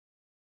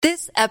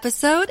This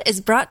episode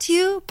is brought to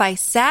you by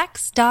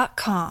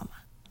Sax.com.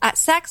 At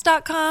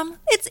Sax.com,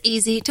 it's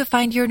easy to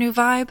find your new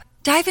vibe.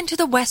 Dive into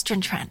the Western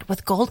trend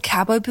with gold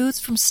cowboy boots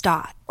from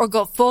Stott, or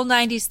go full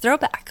 90s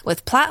throwback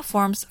with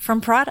platforms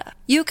from Prada.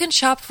 You can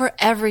shop for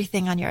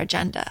everything on your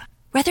agenda,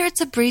 whether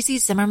it's a breezy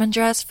Zimmermann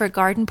dress for a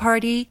garden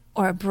party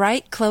or a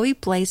bright Chloe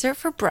blazer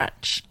for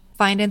brunch.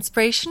 Find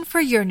inspiration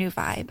for your new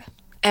vibe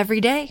every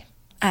day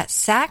at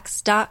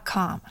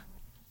Sax.com.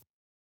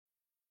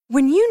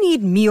 When you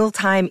need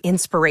mealtime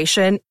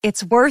inspiration,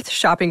 it's worth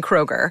shopping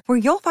Kroger, where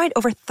you'll find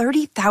over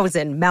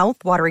 30,000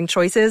 mouth-watering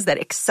choices that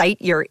excite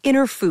your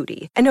inner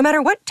foodie. And no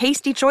matter what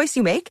tasty choice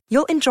you make,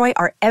 you'll enjoy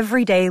our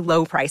everyday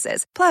low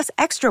prices, plus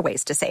extra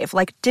ways to save,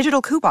 like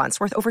digital coupons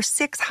worth over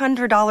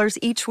 $600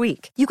 each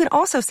week. You can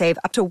also save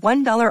up to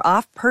 $1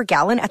 off per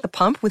gallon at the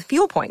pump with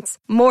fuel points.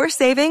 More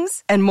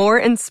savings and more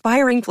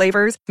inspiring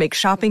flavors make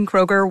shopping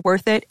Kroger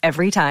worth it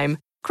every time.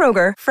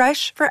 Kroger,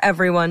 fresh for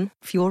everyone.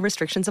 Fuel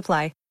restrictions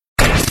apply.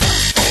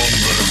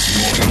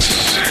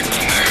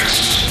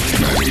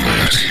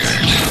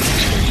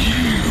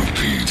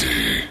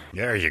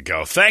 There you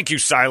go. Thank you,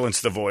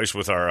 Silence the Voice,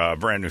 with our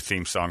brand new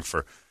theme song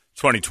for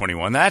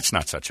 2021. That's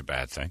not such a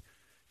bad thing.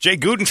 Jay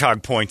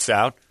Gutentag points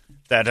out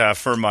that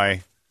for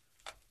my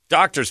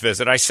doctor's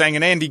visit, I sang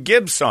an Andy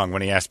Gibbs song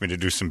when he asked me to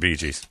do some Bee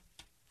Gees.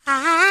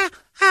 Gutentag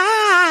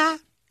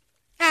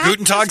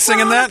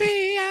singing that?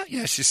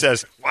 Yeah, she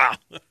says, wow.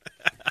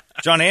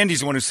 John Andy's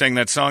the one who sang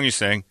that song you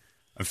sang.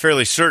 I'm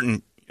fairly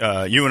certain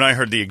you and I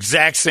heard the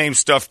exact same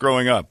stuff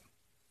growing up.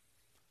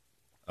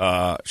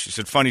 She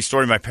said, funny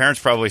story, my parents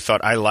probably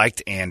thought I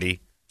liked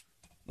Andy,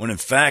 when in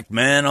fact,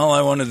 man, all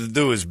I wanted to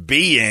do was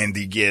be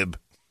Andy Gibb.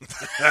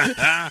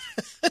 I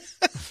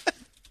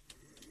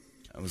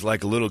was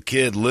like a little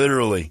kid,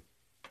 literally,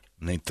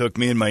 and they took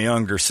me and my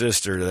younger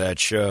sister to that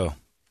show.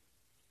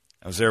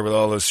 I was there with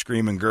all those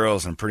screaming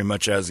girls, and pretty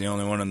much I was the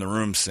only one in the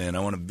room saying,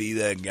 I want to be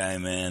that guy,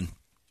 man.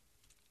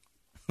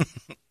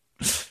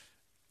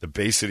 The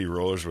Bay City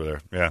Rollers were there.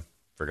 Yeah,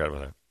 forgot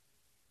about that.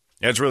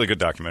 Yeah, it's a really good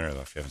documentary,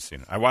 though, if you haven't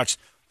seen it. I watched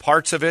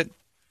parts of it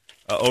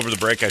over the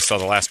break. I saw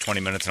the last 20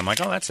 minutes, and I'm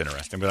like, oh, that's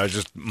interesting. But I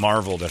just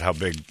marveled at how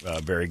big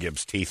Barry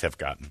Gibb's teeth have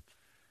gotten.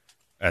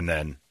 And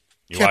then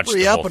you watch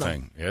the whole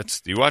thing.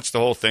 You watch the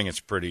whole thing,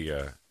 it's pretty,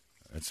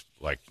 it's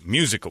like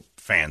musical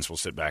fans will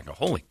sit back and go,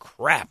 holy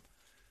crap.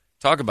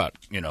 Talk about,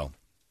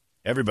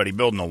 everybody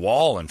building a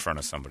wall in front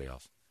of somebody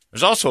else.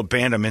 There's also a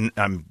band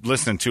I'm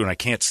listening to, and I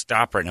can't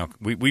stop right now.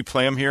 We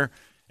play them here,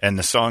 and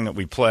the song that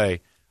we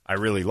play I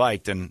really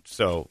liked, and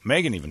so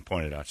Megan even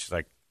pointed out, she's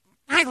like,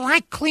 I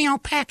like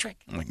Cleopatra.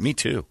 I'm like, me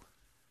too.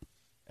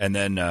 And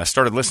then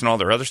started listening to all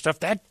their other stuff.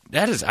 That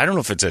is, I don't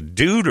know if it's a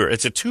dude or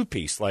it's a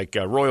two-piece, like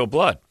Royal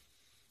Blood.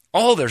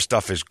 All their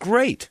stuff is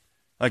great.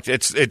 Like,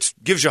 it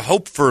gives you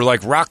hope for,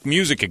 like, rock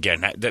music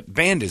again. That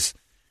band is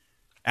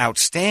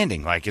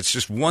outstanding. Like, it's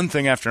just one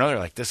thing after another.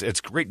 Like this,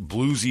 it's great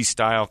bluesy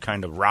style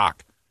kind of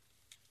rock.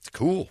 It's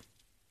cool.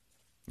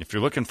 If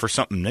you're looking for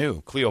something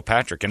new,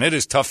 Cleopatra. And it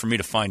is tough for me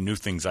to find new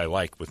things I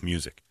like with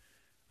music.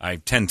 I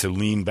tend to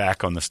lean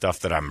back on the stuff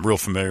that I'm real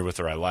familiar with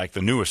or I like.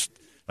 The newest,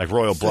 like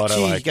Royal Blood, I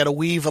like. You got to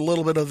weave a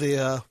little bit of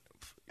the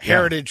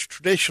heritage,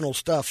 traditional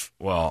stuff.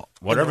 Well,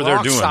 whatever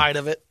they're doing side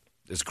of it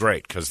is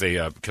great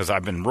because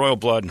I've been Royal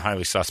Blood and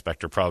Highly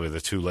Suspect are probably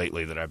the two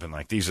lately that I've been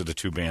like, these are the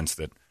two bands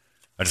that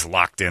I just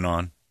locked in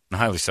on. And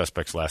Highly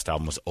Suspect's last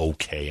album was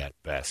okay at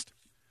best.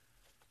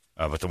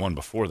 But the one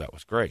before that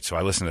was great. So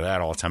I listen to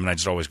that all the time, and I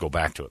just always go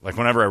back to it. Like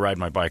whenever I ride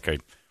my bike, I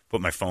put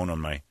my phone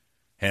on my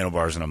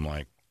handlebars, and I'm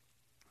like,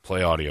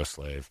 play Audio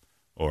Slave.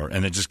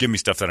 And then just give me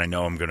stuff that I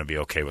know I'm going to be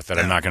okay with, that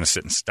I'm not going to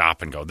sit and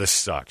stop and go, this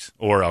sucks.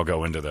 Or I'll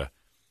go into the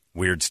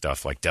weird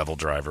stuff like Devil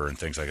Driver and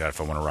things like that if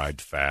I want to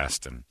ride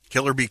fast. And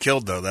Killer Be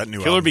Killed, though, that new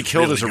Killer album Be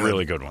Killed really is a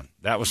really good one.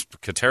 That was,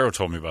 Katero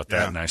told me about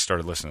that, and I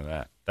started listening to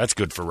that. That's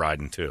good for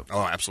riding, too.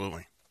 Oh,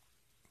 absolutely.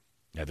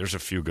 Yeah, there's a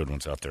few good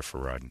ones out there for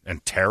riding.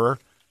 And Terror.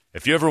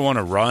 If you ever want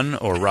to run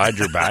or ride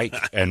your bike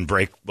and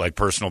break like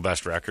personal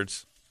best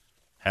records,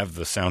 have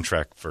the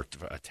soundtrack for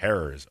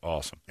Terror is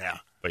awesome. Yeah.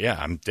 But yeah,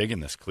 I'm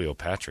digging this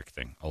Cleopatra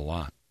thing a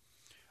lot.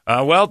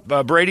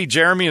 Brady,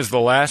 Jeremy is the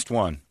last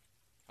one.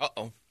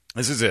 Uh-oh.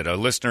 This is it. A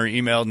listener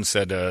emailed and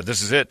said,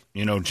 this is it.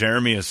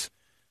 Jeremy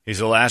he's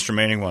the last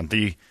remaining one.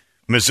 The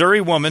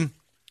Missouri woman,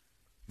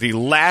 the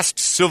last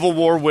Civil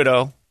War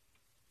widow.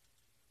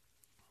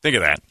 Think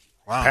of that.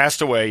 Wow.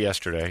 Passed away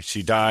yesterday.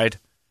 She died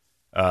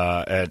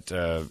at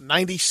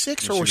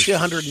 96, or was she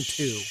 102?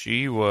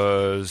 She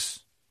was,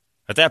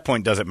 at that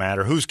point, doesn't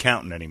matter. Who's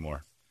counting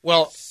anymore?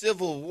 Well,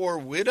 Civil War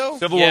widow?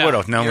 Civil War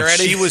widow. Now, when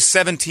ready? she was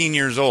 17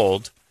 years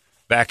old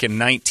back in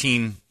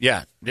 19...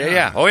 Yeah.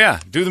 Oh, yeah.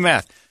 Do the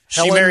math.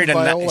 She married a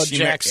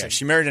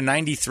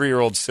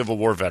 93-year-old Civil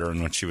War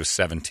veteran when she was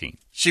 17.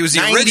 She was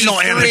the original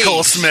Anna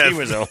Nicole Smith. She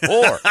was a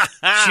whore.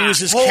 She was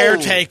his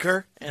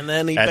caretaker, and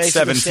then he At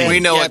basically 17. said,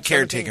 We know yeah, what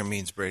caretaker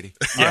means, Brady.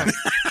 Yeah.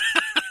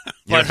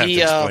 You don't have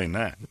to explain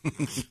that.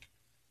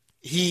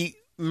 He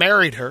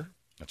married her.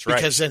 That's right.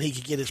 Because then he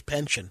could get his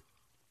pension.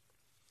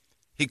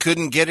 He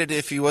couldn't get it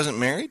if he wasn't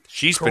married?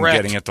 She's Correct. been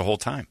getting it the whole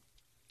time.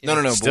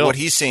 No. Still. But what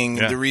he's saying,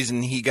 Yeah. the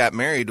reason he got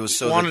married was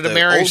so Wanted that to the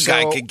marry old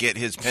guy so- could get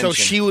his pension. So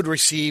she would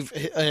receive,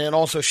 and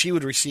also she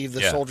would receive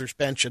the Yeah. soldier's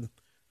pension.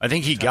 I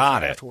think he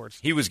got it. Afterwards.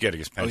 He was getting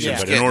his pension, he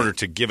was but in getting order it.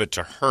 to give it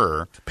to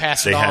her,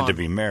 pass they it had on. to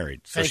be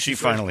married. So Thank she you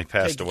for finally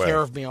passed taking away.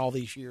 care of me all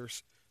these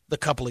years, the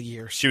couple of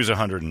years. She was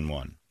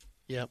 101.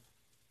 Yep.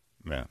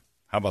 Yeah.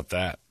 How about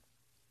that?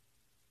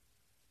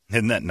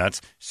 Isn't that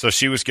nuts? So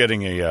she was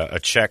getting a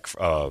check,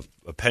 a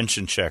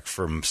pension check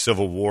from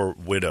Civil War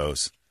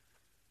widows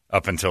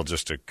up until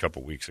just a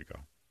couple weeks ago.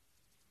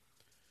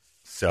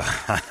 So,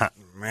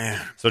 Man.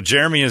 so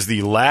Jeremy is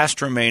the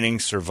last remaining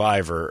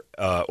survivor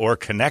or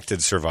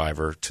connected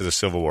survivor to the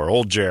Civil War.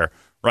 Old Jer,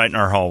 right in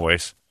our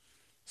hallways.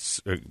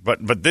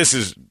 But this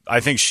is, I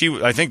think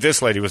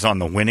this lady was on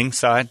the winning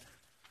side.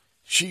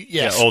 Yes.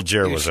 Yeah, old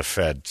Jer was a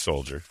Fed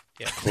soldier.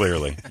 Yeah.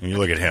 Clearly. When you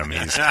look at him,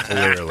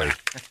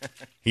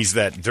 he's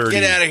that dirty.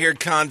 Get out of here,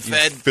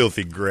 Confed.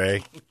 Filthy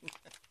gray.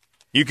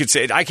 You could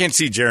say, I can't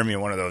see Jeremy in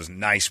one of those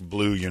nice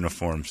blue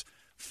uniforms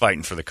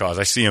fighting for the cause.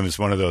 I see him as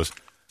one of those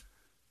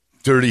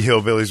dirty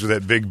hillbillies with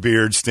that big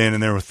beard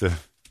standing there with the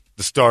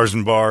stars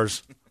and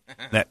bars.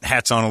 That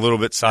hat's on a little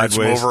bit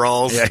sideways. Some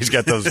overalls. Yeah, he's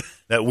got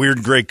that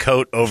weird gray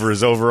coat over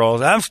his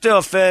overalls. I'm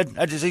still Fed.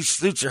 These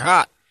suits are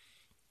hot.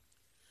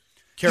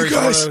 Carries You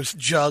one of guys- those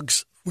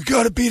jugs. We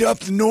got to beat up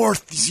the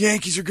North. These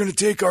Yankees are going to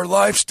take our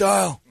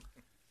lifestyle.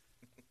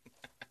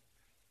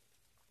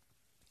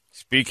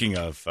 Speaking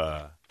of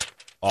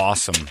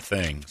awesome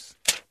things,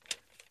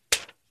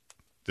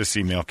 this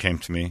email came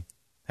to me.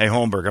 Hey,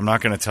 Holmberg, I'm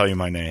not going to tell you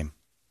my name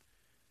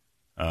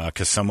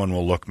because someone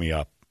will look me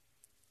up,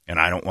 and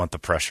I don't want the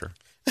pressure.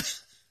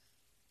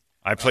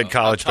 I played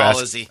college how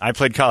tall is he? I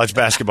played college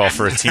basketball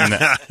for a team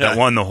that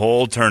won the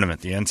whole tournament,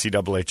 the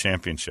NCAA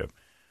championship.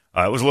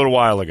 It was a little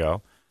while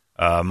ago.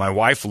 My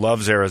wife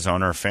loves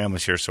Arizona. Her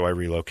family's here, so I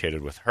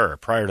relocated with her.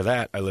 Prior to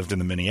that, I lived in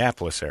the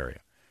Minneapolis area.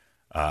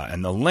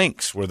 And the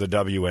Lynx were the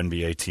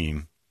WNBA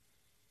team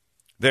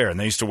there. And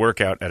they used to work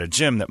out at a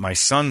gym that my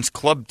son's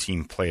club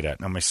team played at.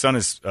 Now, my son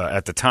is,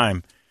 at the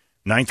time,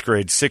 9th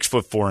grade,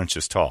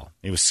 6'4" tall.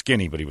 He was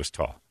skinny, but he was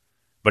tall.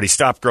 But he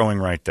stopped growing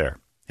right there.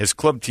 His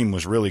club team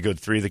was really good.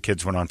 3 of the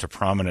kids went on to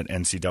prominent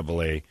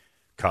NCAA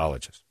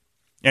colleges.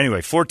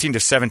 Anyway, 14 to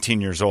 17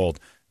 years old,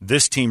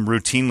 this team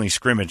routinely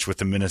scrimmaged with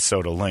the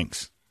Minnesota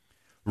Lynx.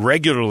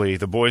 Regularly,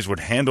 the boys would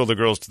handle the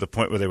girls to the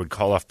point where they would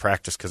call off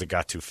practice because it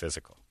got too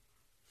physical.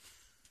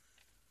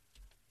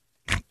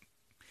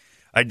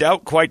 I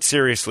doubt quite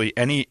seriously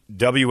any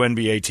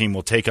WNBA team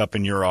will take up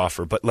in your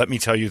offer, but let me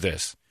tell you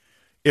this.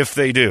 If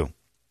they do,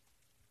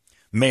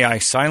 may I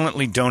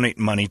silently donate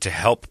money to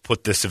help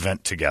put this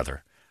event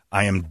together?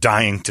 I am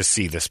dying to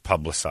see this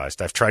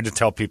publicized. I've tried to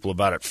tell people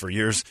about it for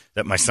years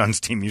that my son's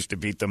team used to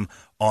beat them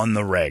on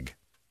the reg.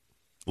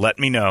 Let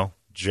me know,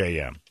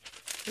 JM.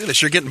 Look at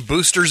this. You're getting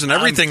boosters and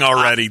everything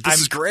already. This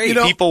is great.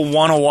 People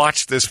want to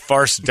watch this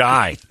farce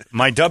die.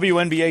 My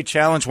WNBA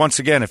challenge, once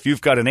again, if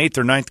you've got an 8th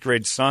or 9th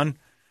grade son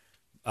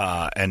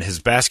and his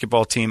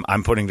basketball team,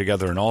 I'm putting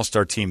together an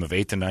all-star team of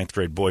 8th and 9th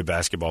grade boy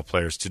basketball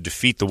players to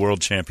defeat the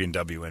world champion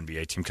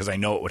WNBA team because I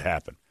know it would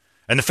happen.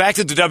 And the fact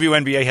that the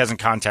WNBA hasn't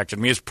contacted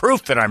me is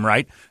proof that I'm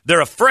right. They're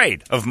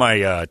afraid of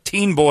my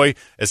teen boy,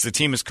 as the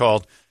team is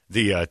called,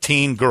 the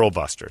Teen Girl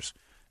Busters.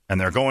 And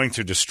they're going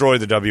to destroy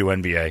the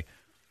WNBA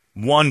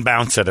one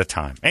bounce at a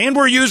time. And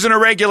we're using a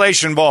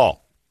regulation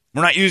ball.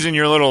 We're not using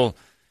your little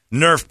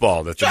Nerf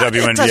ball that the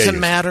WNBA It doesn't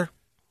uses. matter.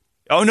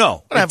 Oh,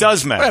 no. Whatever, it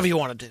does matter. Whatever you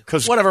want to do.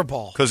 Whatever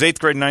ball. Because 8th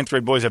grade and 9th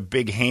grade boys have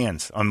big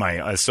hands on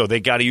my so they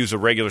got to use a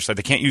regular side.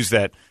 They can't use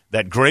that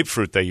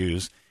grapefruit they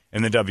use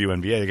in the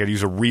WNBA. They got to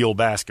use a real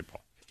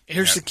basketball.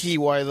 Here's the key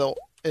why they'll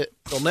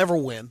never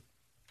win.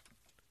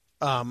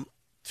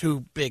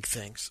 Two big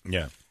things.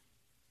 Yeah.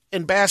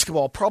 In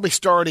basketball, probably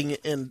starting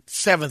in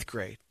 7th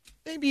grade,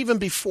 maybe even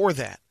before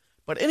that.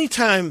 But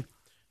anytime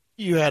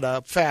you had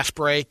a fast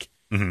break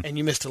and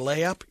you missed a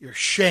layup, you're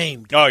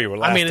shamed. Oh, you were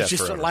laughed I mean, it's at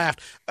just forever. laughed.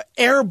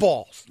 Air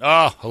balls.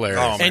 Oh,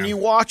 hilarious. And you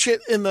watch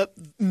it in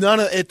none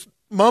of it.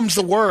 Mum's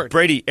the word.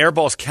 Brady, air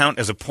balls count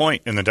as a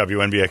point in the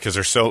WNBA because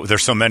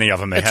there's so many of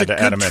them. They It's had a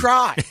to add good them in.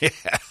 try.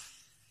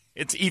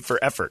 It's E for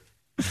effort.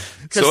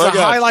 Because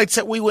the highlights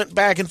that we went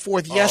back and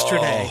forth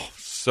yesterday. Oh,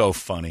 so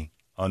funny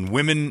on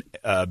women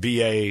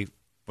BA.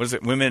 What is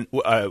it?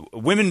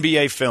 Women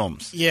BA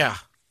Films. Yeah.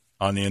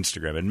 On the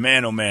Instagram, and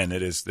man, oh man,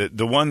 it is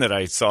the one that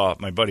I saw.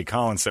 My buddy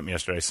Colin sent me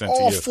yesterday. I sent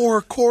All to you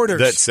 4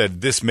 quarters. that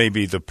said this may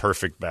be the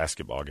perfect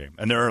basketball game,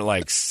 and there are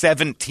like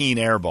 17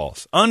 air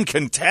balls,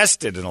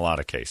 uncontested in a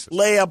lot of cases.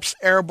 Layups,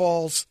 air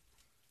balls.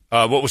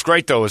 What was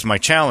great though is my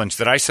challenge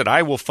that I said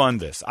I will fund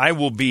this. I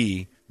will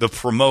be the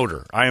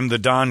promoter. I am the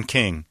Don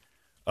King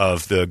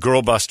of the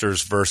Girl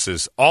Busters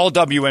versus all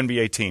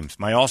WNBA teams.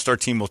 My all-star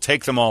team will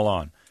take them all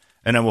on.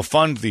 And I will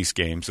fund these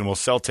games, and we'll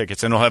sell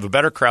tickets, and we'll have a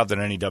better crowd than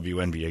any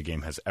WNBA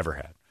game has ever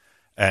had.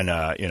 And,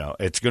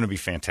 it's going to be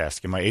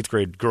fantastic. And my 8th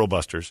grade Girl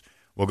Busters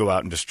will go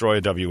out and destroy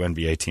a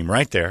WNBA team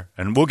right there,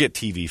 and we'll get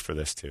TV for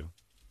this, too.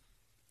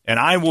 And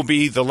I will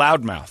be the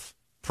loudmouth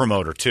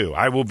promoter, too.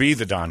 I will be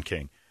the Don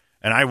King.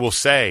 And I will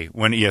say,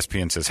 when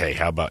ESPN says, hey,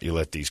 how about you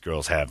let these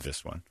girls have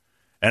this one?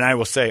 And I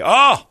will say,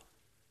 oh,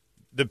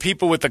 the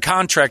people with the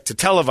contract to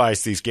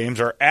televise these games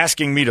are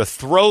asking me to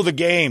throw the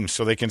game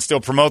so they can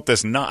still promote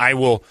this. No, I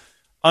will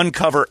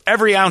uncover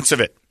every ounce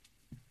of it.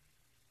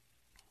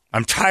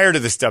 I'm tired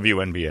of this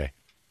WNBA.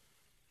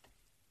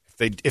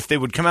 If they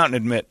would come out and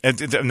admit, and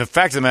the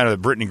fact of the matter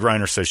that Brittany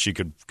Griner says she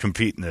could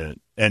compete in the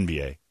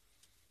NBA,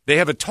 they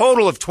have a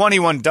total of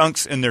 21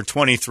 dunks in their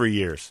 23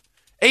 years,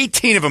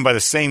 18 of them by the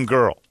same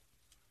girl.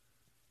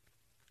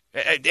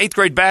 8th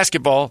grade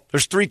basketball,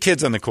 there's 3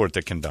 kids on the court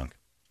that can dunk.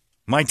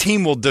 My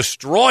team will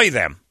destroy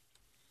them,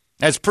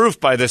 as proof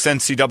by this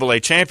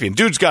NCAA champion.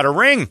 Dude's got a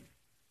ring.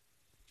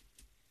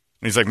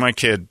 He's like, my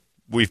kid,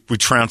 we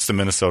trounce the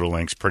Minnesota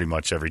Lynx pretty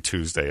much every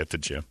Tuesday at the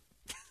gym.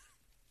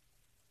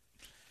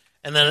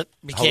 And then it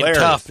became Hilarious.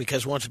 tough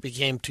because once it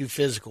became too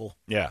physical.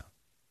 Yeah.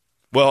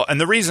 Well, and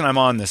the reason I'm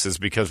on this is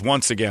because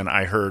once again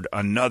I heard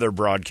another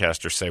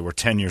broadcaster say we're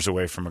 10 years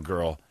away from a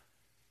girl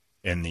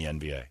in the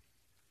NBA.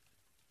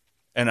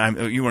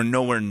 And you are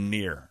nowhere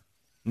near.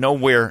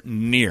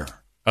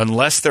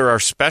 Unless there are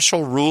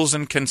special rules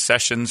and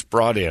concessions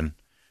brought in,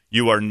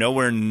 you are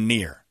nowhere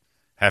near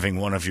having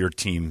one of your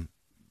team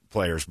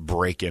players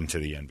break into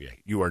the NBA.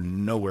 You are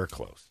nowhere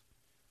close.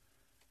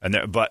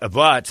 And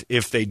but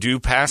if they do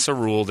pass a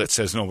rule that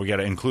says, no, we got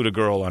to include a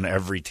girl on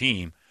every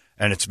team,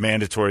 and it's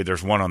mandatory,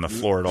 there's one on the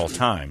floor at all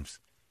times,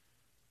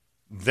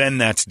 then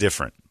that's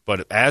different.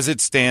 But as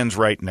it stands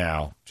right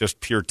now, just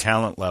pure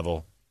talent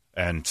level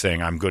and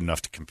saying I'm good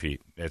enough to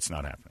compete, it's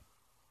not happening.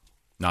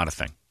 Not a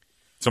thing.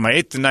 So my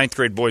 8th and 9th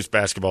grade boys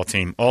basketball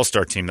team,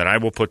 all-star team that I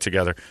will put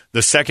together,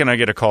 the second I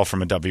get a call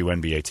from a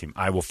WNBA team,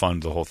 I will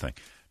fund the whole thing.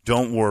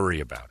 Don't worry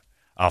about it.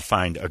 I'll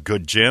find a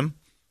good gym.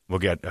 We'll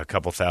get a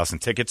couple thousand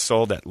tickets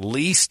sold at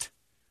least.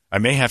 I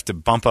may have to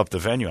bump up the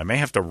venue. I may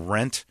have to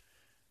rent,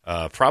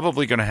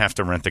 probably going to have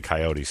to rent the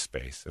Coyotes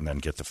space and then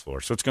get the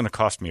floor. So it's going to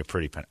cost me a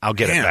pretty penny. I'll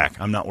get it back.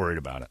 I'm not worried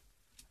about it.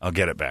 I'll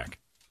get it back.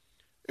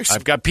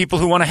 I've got people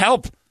who want to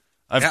help.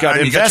 I've got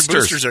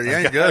investors.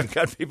 I've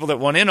got people that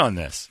want in on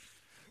this.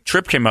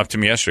 Tripp came up to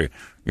me yesterday.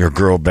 Your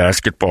girl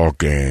basketball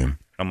game.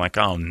 I'm like,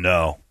 oh,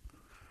 no.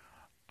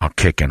 I'll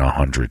kick in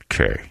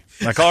 $100K.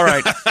 I'm like, all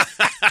right.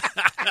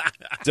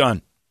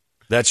 Done.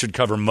 That should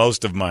cover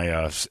most of my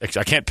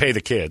I can't pay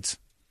the kids.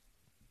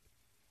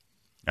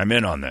 I'm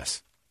in on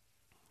this.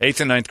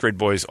 8th and 9th grade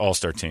boys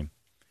all-star team.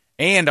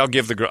 And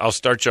I'll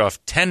start you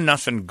off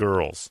 10-0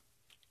 girls.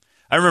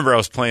 I remember I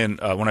was playing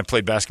when I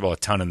played basketball a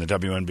ton and the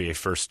WNBA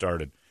first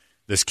started.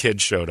 This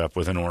kid showed up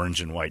with an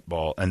orange and white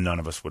ball, and none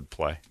of us would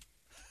play.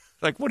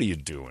 Like, what are you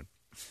doing?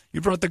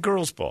 You brought the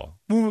girls' ball.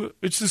 Well,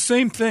 it's the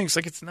same thing. It's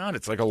like, it's not.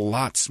 It's like a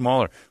lot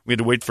smaller. We had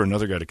to wait for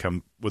another guy to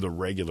come with a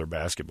regular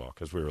basketball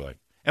because we were like,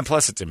 and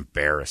plus it's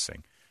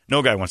embarrassing.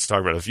 No guy wants to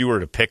talk about it. If you were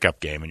at a pickup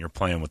game and you're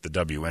playing with the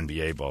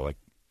WNBA ball, like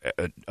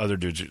other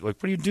dudes are like,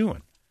 what are you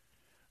doing?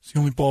 It's the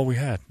only ball we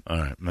had. All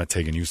right, I'm not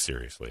taking you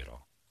seriously at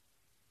all.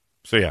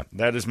 So, yeah,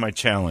 that is my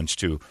challenge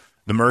to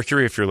the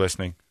Mercury. If you're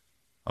listening,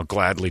 I'll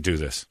gladly do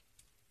this.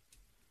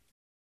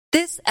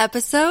 This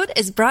episode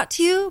is brought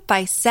to you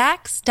by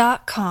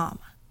Sax.com.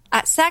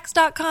 At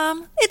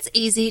Sax.com, it's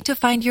easy to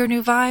find your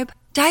new vibe.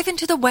 Dive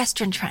into the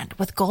Western trend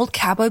with gold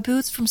cowboy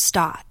boots from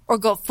Stott, or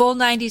go full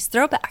 90s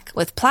throwback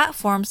with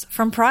platforms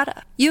from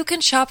Prada. You can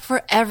shop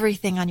for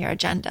everything on your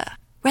agenda,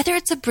 whether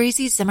it's a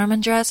breezy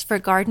Zimmermann dress for a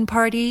garden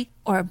party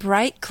or a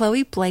bright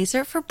Chloe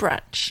blazer for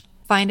brunch.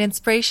 Find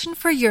inspiration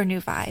for your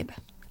new vibe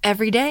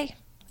every day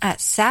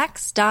at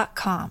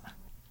Sax.com.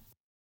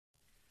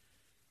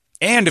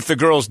 And if the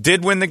girls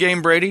did win the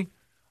game, Brady,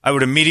 I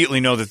would immediately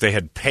know that they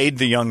had paid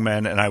the young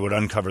men, and I would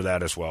uncover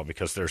that as well,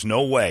 because there's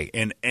no way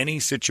in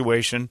any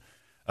situation,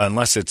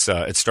 unless it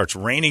starts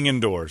raining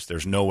indoors,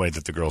 there's no way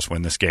that the girls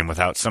win this game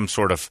without some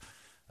sort of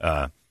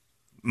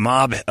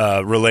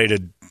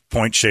mob-related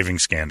point-shaving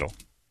scandal.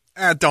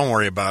 Don't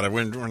worry about it.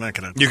 We're not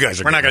going to. You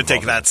guys are. We're not going to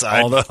take that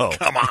side. Although,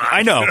 come on,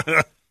 I know,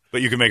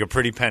 but you can make a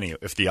pretty penny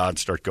if the odds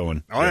start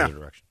going the other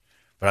direction.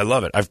 But I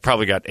love it. I've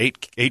probably got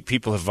eight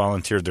people have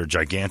volunteered their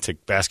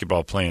gigantic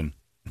basketball playing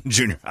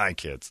junior high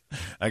kids.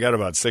 I got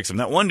about 6 of them.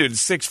 That one dude is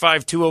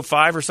 6'5",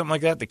 205 or something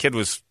like that. The kid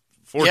was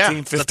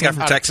 14, 15. That's the guy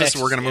from Texas.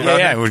 We're going to move out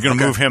here? Yeah, we're going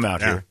to move him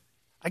out here.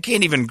 I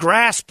can't even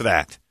grasp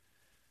that.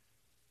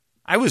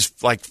 I was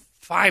like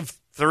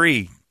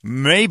 5'3",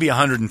 maybe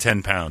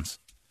 110 pounds.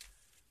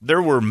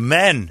 There were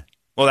men.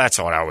 Well, that's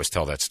what I always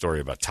tell that story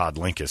about Todd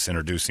Linkus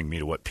introducing me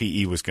to what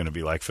PE was going to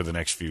be like for the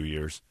next few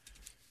years,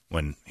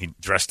 when he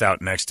dressed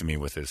out next to me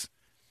with his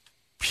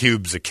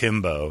pubes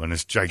akimbo and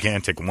his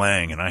gigantic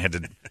wang, and I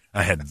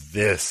had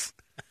this.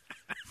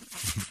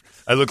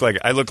 I look like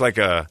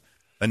a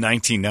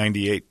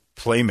 1998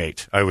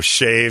 Playmate. I was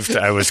shaved.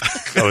 I was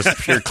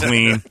pure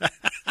clean.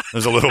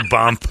 There's a little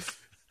bump.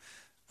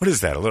 What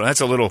is that? That's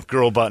a little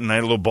girl button. I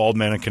had a little bald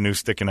man in a canoe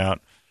sticking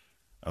out.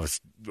 I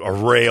was a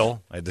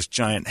rail. I had this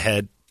giant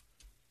head.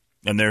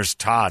 And there's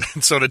Todd.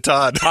 And so did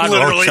Todd.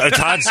 Literally.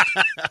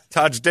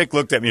 Todd's dick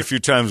looked at me a few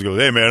times and goes,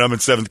 hey, man, I'm in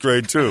 7th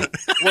grade, too.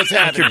 What's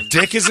happening? Your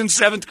dick is in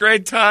 7th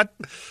grade, Todd?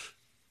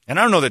 And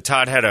I don't know that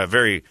Todd had a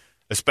very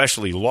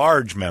especially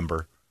large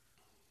member.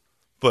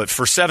 But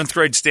for 7th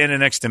grade standing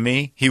next to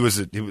me, it was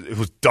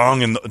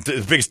dong and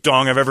the biggest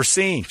dong I've ever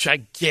seen.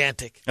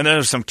 Gigantic. And then there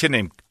was some kid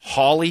named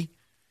Holly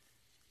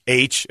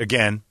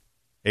Hijkl.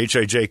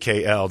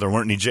 There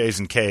weren't any J's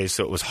and K's,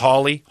 so it was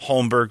Holly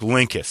Holmberg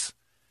Linkus.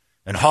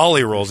 And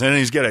Holly rolls in, and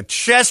he's got a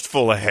chest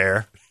full of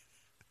hair,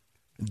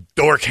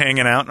 dork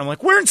hanging out. And I'm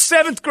like, we're in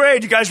 7th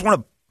grade. You guys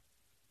want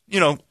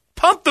to,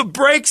 pump the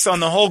brakes on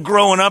the whole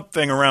growing up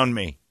thing around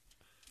me.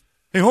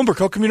 Hey, Holmberg,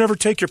 how come you never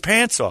take your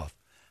pants off?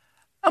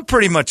 I'm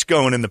pretty much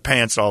going in the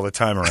pants all the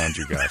time around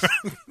you guys.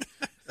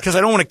 Because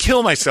I don't want to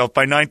kill myself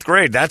by 9th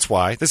grade. That's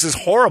why. This is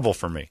horrible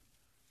for me.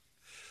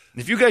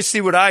 If you guys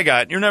see what I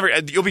got,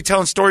 you'll be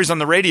telling stories on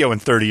the radio in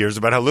 30 years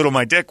about how little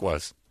my dick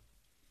was.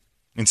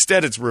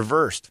 Instead, it's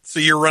reversed. So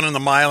you're running the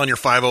mile on your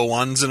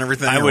 501s and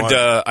everything?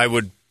 I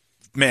would,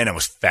 man, I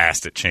was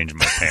fast at changing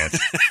my pants.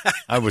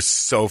 I was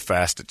so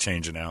fast at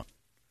changing out.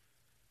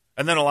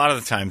 And then a lot of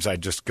the times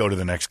I'd just go to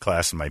the next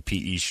class in my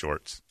PE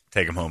shorts,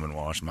 take them home and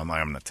wash them. I'm like,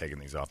 I'm not taking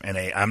these off. And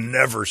I'm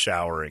never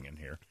showering in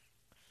here.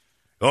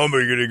 Oh, but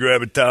you're going to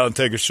grab a towel and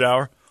take a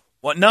shower?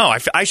 What? No,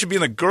 I should be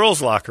in the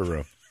girls' locker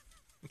room.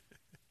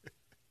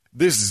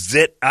 This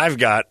zit I've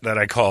got that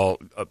I call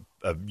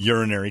a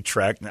urinary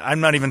tract, I'm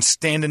not even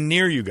standing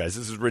near you guys.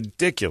 This is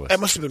ridiculous. That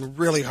must have been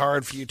really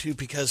hard for you, too,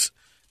 because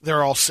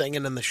they're all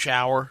singing in the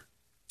shower,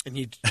 and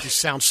you just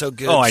sound so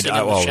good singing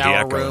in the shower the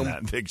echo room. in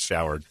that big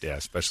shower, yeah,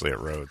 especially at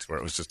Rhodes, where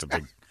it was just a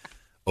big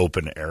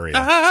open area.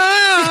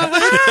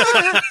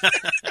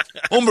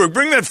 Holmberg,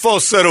 bring that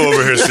falsetto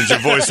over here since your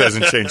voice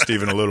hasn't changed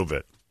even a little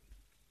bit.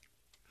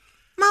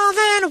 More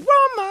than a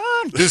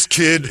woman. This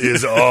kid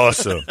is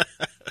awesome.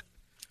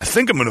 I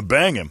think I'm going to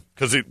bang him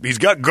because he's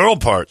got girl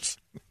parts.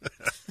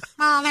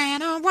 More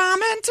than a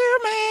woman to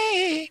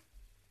me.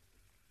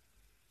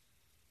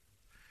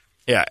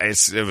 Yeah,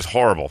 it was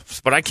horrible.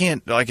 But I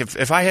can't,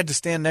 if I had to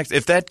stand next,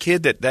 if that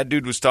kid that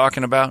dude was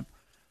talking about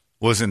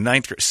was in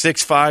 9th grade,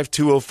 6'5",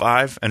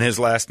 205, and his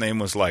last name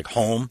was like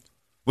Holm,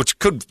 which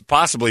could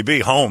possibly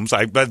be Holmes,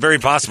 but very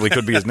possibly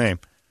could be his name.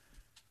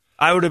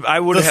 I would have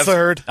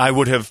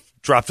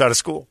dropped out of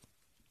school.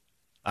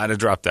 I'd have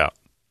dropped out.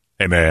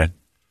 Hey, man,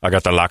 I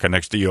got the locker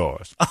next to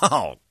yours.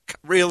 Oh,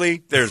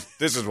 really? This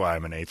is why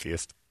I'm an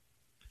atheist.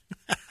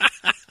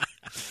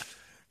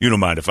 You don't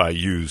mind if I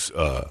use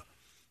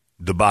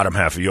the bottom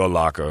half of your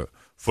locker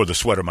for the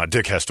sweater my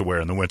dick has to wear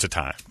in the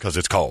wintertime because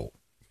it's cold.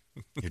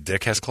 Your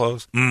dick has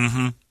clothes?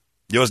 Mm-hmm.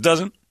 Yours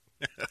doesn't?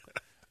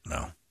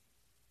 No.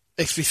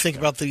 Makes me think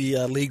about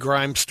the Lee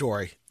Grimes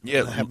story.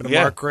 Yeah, that happened to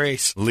Mark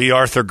Grace. Lee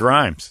Arthur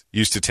Grimes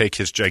used to take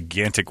his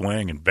gigantic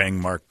wang and bang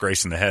Mark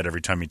Grace in the head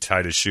every time he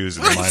tied his shoes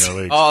in the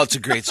minor leagues. Oh, it's a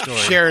great story.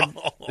 Shared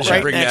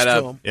right bring next that to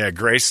up. him. Yeah,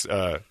 Grace,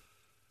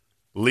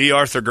 Lee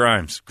Arthur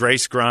Grimes,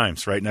 Grace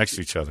Grimes, right next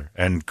to each other.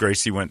 And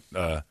Gracie went, he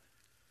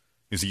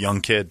was a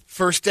young kid.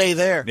 First day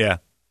there. Yeah,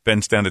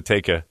 bends down to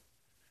tie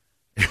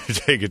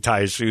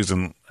his shoes,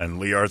 and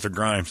Lee Arthur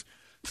Grimes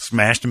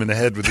smashed him in the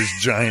head with his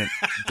giant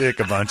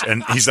dick a bunch.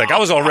 And he's like, I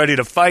was all ready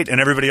to fight,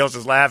 and everybody else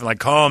is laughing, like,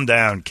 calm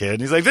down, kid.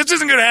 And he's like, this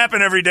isn't going to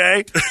happen every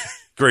day.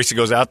 Gracie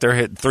goes out there,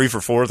 hit 3 for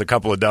 4 with a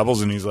couple of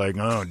doubles, and he's like,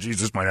 oh, geez,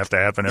 this might have to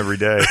happen every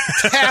day.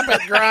 Tap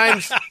it,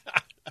 Grimes.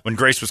 When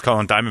Grace was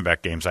calling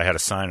Diamondback games, I had a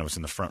sign. I was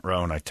in the front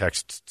row, and I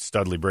text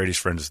Studley Brady's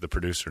friend is the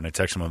producer, and I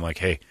text him. I'm like,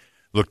 hey,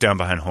 look down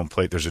behind home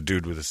plate. There's a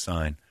dude with a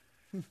sign.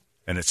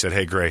 And it said,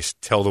 hey, Grace,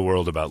 tell the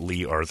world about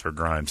Lee Arthur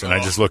Grimes. And I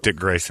just looked at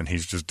Grace, and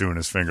he's just doing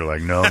his finger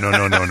like, no.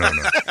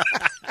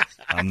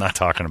 I'm not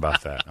talking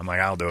about that. I'm like,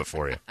 I'll do it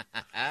for you.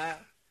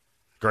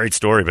 Great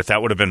story, but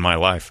that would have been my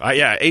life.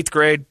 8th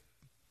grade.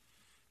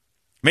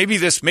 Maybe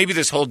this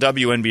whole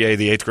WNBA,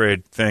 the 8th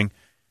grade thing,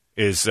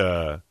 is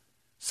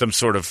some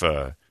sort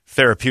of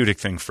therapeutic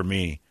thing for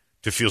me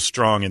to feel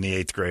strong in the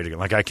 8th grade again.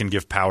 Like I can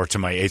give power to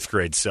my 8th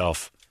grade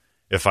self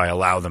if I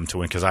allow them to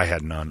win, because I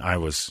had none.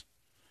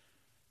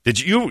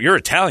 You're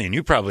Italian.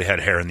 You probably had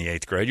hair in the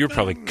 8th grade. You were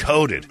probably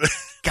coated.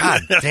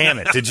 God damn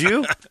it. Did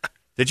you?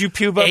 Did you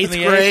pube up in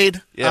the 8th grade?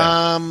 8th?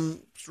 Yeah.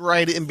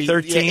 Right in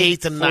between 13,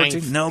 8th and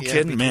 14? 9th. No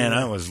kidding. Man, that.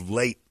 I was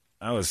late.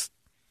 I was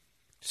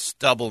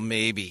Stubble,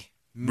 maybe.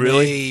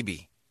 Really?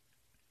 Maybe.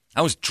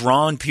 I was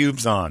drawing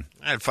pubes on.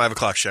 I had 5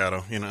 o'clock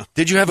shadow, you know.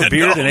 Did you have a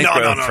beard in 8th grade?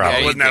 No, Probably. Yeah,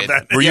 I wouldn't have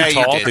that. Were you Yeah, you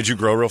tall? did. Did you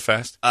grow real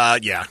fast?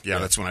 Yeah,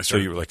 that's when I So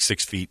started. you were like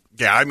 6 feet.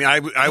 Yeah, I mean,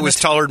 I was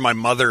taller than my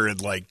mother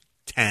at like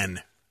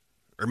 10,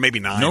 or maybe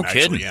 9. No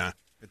actually, kidding. Yeah.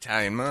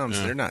 Italian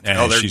moms, they're not.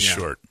 And they're- she's yeah.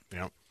 short.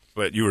 Yeah.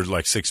 But you were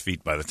like 6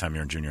 feet by the time you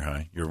were in junior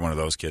high. You were one of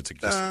those kids that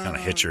just kind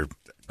of hit you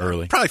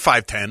early. Probably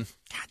 5'10".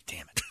 God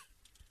damn it.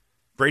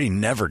 Brady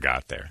never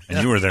got there,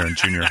 and you were there in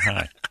junior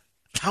high.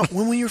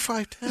 When were you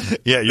 5'10"?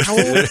 Yeah, you're How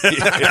old?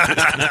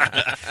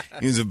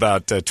 He was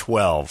about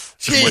 12.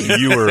 When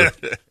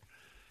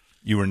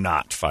you were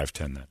not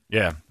 5'10" then.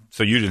 Yeah,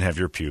 so you didn't have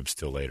your pubes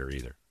till later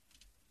either.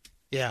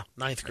 Yeah,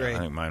 9th grade. I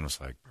think mine was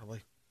like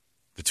Probably.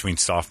 between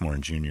sophomore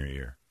and junior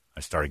year.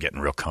 I started getting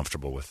real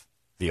comfortable with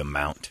the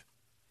amount.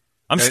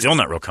 I'm still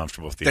not real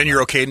comfortable with the Then amount.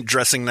 you're okay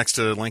dressing next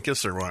to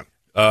Linkus or what?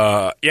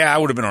 Yeah, I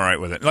would have been all right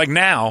with it. Like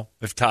now,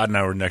 if Todd and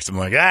I were next to him,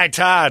 like, hey,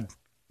 Todd,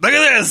 Look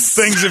at this.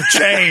 Things have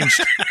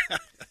changed.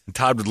 And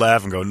Todd would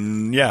laugh and go,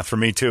 yeah, for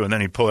me too. And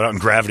then he'd pull it out, and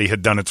gravity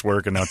had done its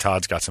work, and now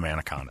Todd's got some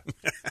anaconda.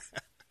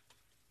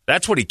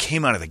 That's what he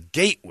came out of the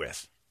gate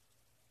with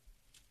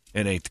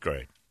in 8th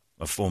grade,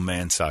 a full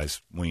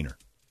man-sized wiener.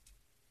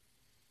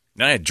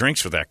 And I had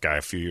drinks with that guy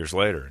a few years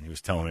later, and he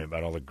was telling me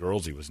about all the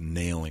girls he was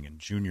nailing in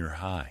junior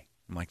high.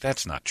 I'm like,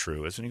 that's not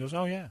true, is it? And he goes,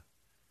 oh, yeah.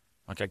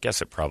 I'm like, I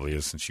guess it probably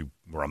is since you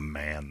were a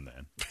man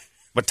then.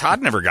 But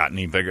Todd never got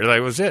any bigger.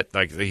 That was it.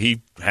 Like,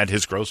 he had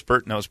his growth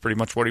spurt, and that was pretty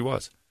much what he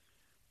was.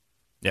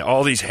 Yeah,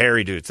 all these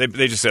hairy dudes.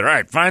 They just said, all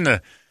right, find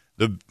the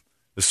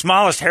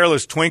smallest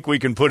hairless twink we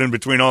can put in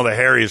between all the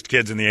hairiest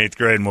kids in the 8th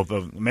grade, and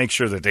we'll make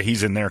sure that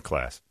he's in their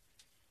class.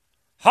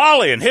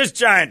 Holly and his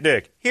giant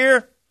dick.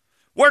 Here.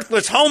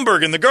 Worthless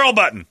Holmberg and the girl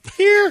button.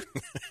 Here.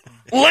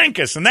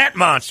 Linkus and that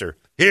monster.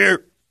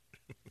 Here.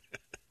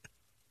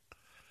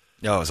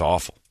 No, it was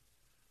awful.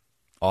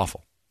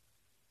 Awful.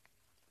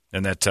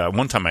 And that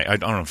one time, I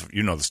don't know if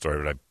you know the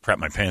story, but I crapped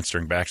my pants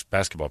during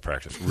basketball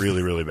practice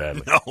really, really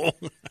badly. No.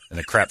 And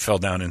the crap fell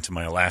down into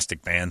my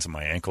elastic bands and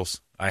my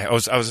ankles. I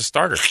was a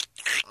starter.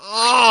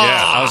 Oh.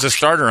 Yeah, I was a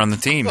starter on the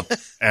team,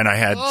 and I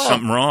had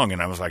something wrong.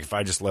 And I was like, if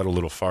I just let a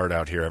little fart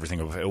out here, everything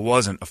will. It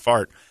wasn't a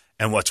fart.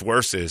 And what's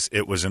worse is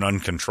it was an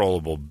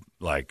uncontrollable,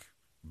 like,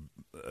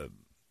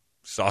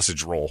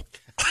 sausage roll.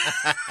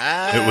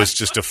 It was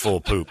just a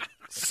full poop.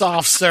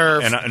 Soft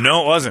serve. And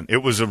no, it wasn't. It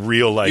was a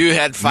real, like, You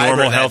had fiber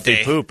normal, that healthy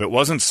day. poop. It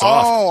wasn't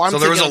soft. Oh, I'm So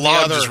there was a thinking of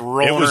log the just other.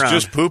 rolling It was around.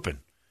 just pooping.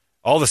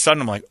 All of a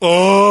sudden, I'm like,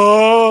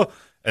 oh,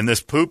 and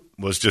this poop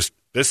was just,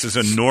 this is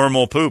a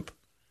normal poop.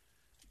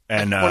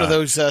 And One of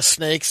those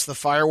snakes, the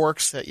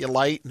fireworks that you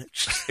light. And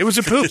it was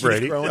a poop,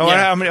 Brady. growing. Oh,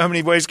 Yeah. how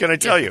many ways can I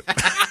tell you?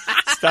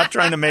 Stop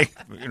trying to make,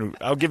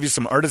 I'll give you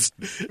some artist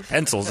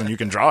pencils and you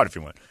can draw it if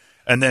you want.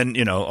 And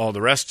then, all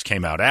the rest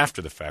came out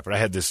after the fact. But I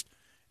had this,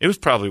 it was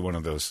probably one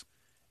of those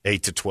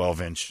 8 to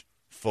 12-inch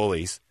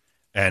fullies,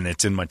 and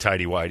it's in my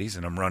tidy whities,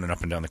 and I'm running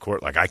up and down the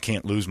court like I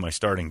can't lose my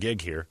starting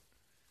gig here.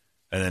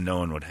 And then no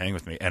one would hang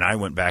with me. And I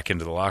went back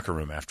into the locker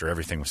room after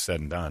everything was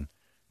said and done,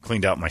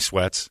 cleaned out my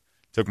sweats,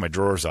 took my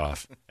drawers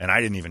off, and I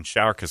didn't even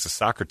shower because the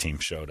soccer team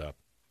showed up.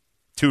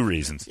 2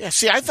 reasons. Yeah,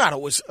 see, I thought it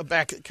was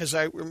back because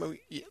I remember,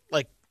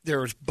 like,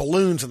 there was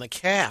balloons in the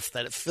calf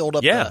that it filled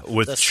up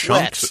with the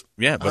chunks. sweats.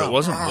 Yeah, but it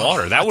wasn't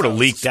water. That would have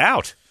leaked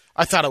out.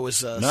 I thought it was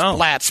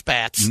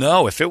spats.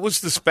 No, if it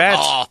was the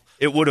spats,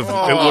 it would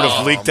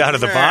have leaked out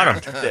of the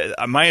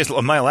bottom.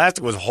 My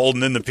elastic was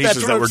holding in the pieces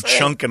That's that what were I'm saying.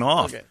 chunking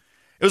off. Okay.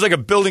 It was like a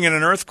building in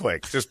an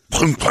earthquake. Just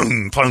pung,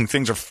 pung, pung.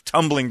 Things are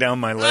tumbling down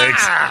my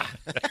legs.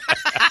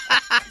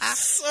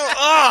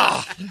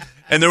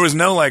 And there was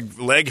no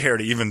leg hair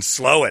to even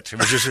slow it. It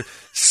was just a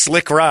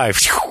slick ride,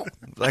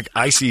 like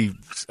icy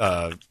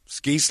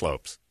ski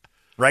slopes,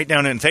 right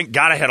down in. Thank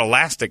God I had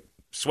elastic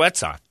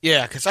sweats on.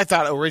 Yeah, because I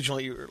thought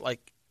originally you were like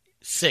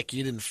sick.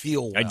 You didn't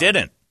feel well. I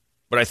didn't,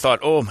 but I thought,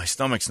 oh, my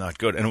stomach's not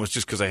good, and it was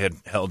just because I had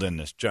held in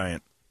this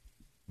giant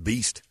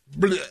beast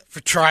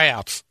for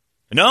tryouts.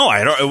 No,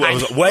 I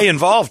was way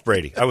involved,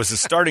 Brady. I was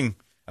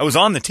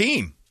on the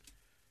team.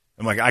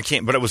 I'm like, I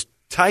can't, but it was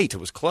tight. It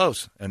was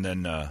close. And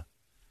then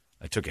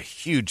I took a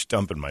huge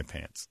dump in my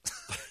pants.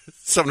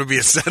 Something to be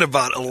said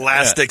about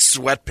elastic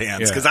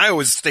sweatpants, because I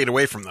always stayed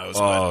away from those.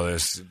 Oh,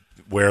 this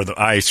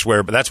I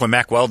swear, but that's why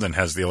Mac Weldon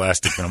has the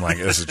elastic. And I'm like,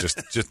 this is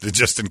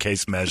just in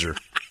case measure.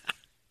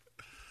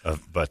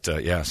 But so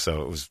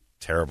it was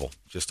terrible,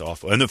 just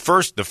awful. And the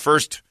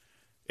first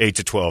 8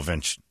 to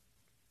 12-inch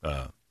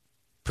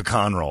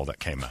pecan roll that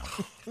came out.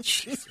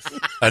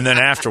 And then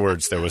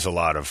afterwards there was a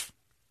lot of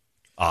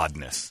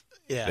oddness.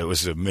 Yeah. It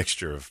was a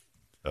mixture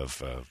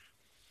of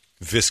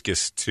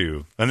viscous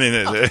too. I mean,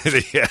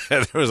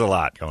 there was a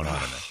lot going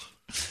on in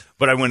there.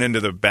 But I went into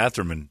the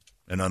bathroom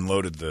and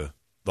unloaded the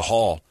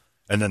hall,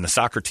 and then the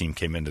soccer team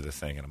came into the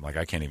thing, and I'm like,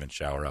 I can't even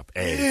shower up.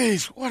 A,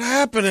 Jeez, what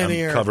happened in I'm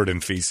here? covered in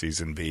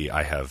feces, and B,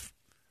 I have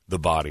the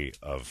body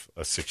of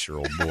a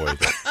 6-year-old boy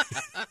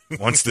that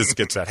once this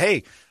gets out,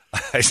 hey,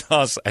 I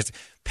saw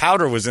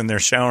powder was in there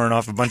showering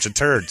off a bunch of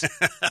turds.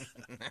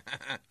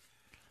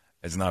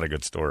 It's not a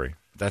good story.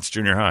 That's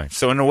junior high.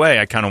 So in a way,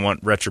 I kind of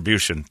want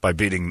retribution by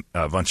beating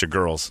a bunch of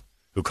girls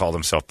who call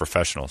themselves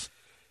professionals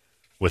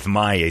with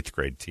my 8th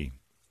grade team.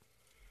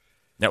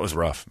 That was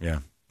rough, yeah.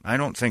 I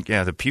don't think, the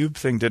pube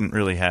thing didn't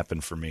really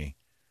happen for me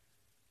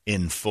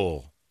in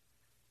full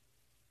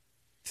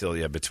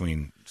till,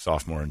 between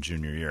sophomore and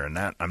junior year. And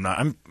that, I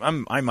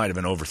might have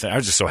been overthinking. I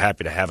was just so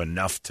happy to have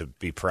enough to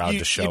be proud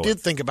to show it. You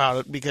did think about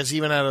it because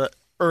even at an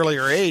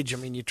earlier age, I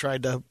mean, you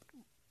tried to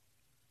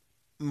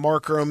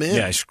marker them in.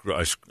 Yeah,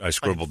 I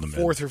scribbled them in.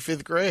 4th or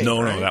 5th grade.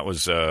 No, right? that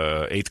was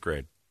 8th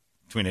grade.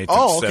 Between 8th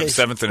Oh, and okay.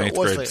 7th and 8th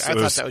grade. I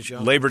thought that was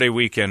young. Labor Day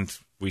weekend,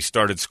 we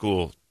started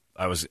school.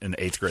 I was in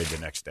 8th grade the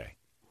next day.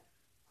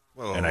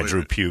 Well, And I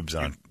drew pubes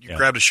on. You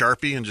grabbed a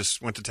Sharpie and just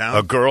went to town?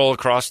 A girl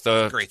across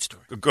the Great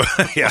story.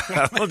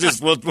 yeah,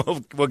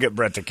 we'll get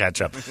Brett to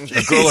catch up.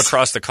 A girl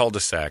across the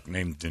cul-de-sac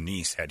named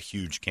Denise had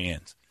huge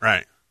cans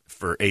Right.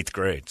 for 8th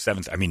grade,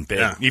 7th. I mean, big.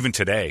 Yeah. Even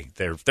today,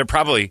 they're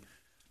probably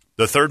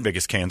the 3rd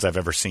biggest cans I've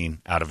ever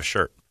seen out of a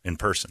shirt in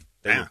person.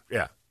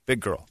 Yeah, big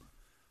girl.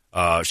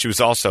 She was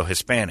also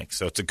Hispanic,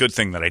 so it's a good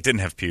thing that I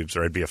didn't have pubes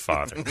or I'd be a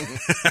father.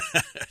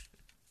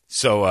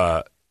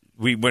 So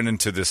we went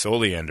into this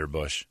oleander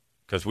bush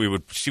because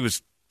she would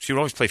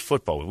always play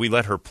football. We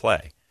let her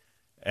play,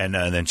 and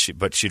then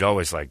she'd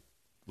always like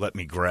let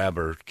me grab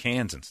her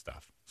cans and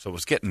stuff. So it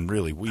was getting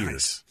really weird.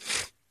 Nice.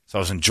 So I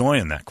was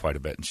enjoying that quite a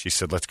bit. And she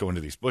said, let's go into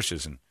these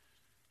bushes. And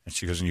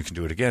she goes, and you can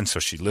do it again. So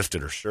she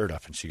lifted her shirt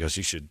up, and she goes,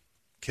 you should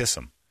kiss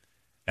him.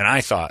 And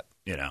I thought,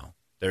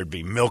 there'd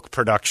be milk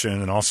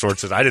production and all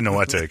sorts of – I didn't know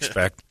what to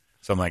expect.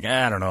 So I'm like,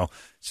 I don't know.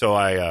 So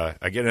I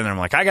get in there. I'm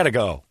like, I got to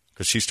go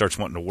because she starts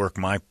wanting to work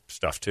my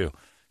stuff too.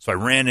 So I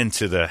ran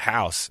into the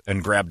house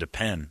and grabbed a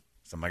pen.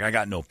 So I'm like, I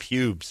got no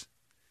pubes.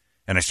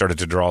 And I started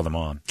to draw them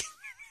on.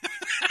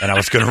 And I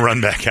was going to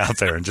run back out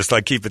there and just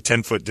like keep a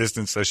 10-foot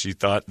distance so she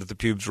thought that the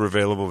pubes were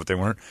available, but they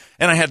weren't.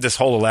 And I had this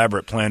whole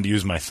elaborate plan to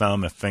use my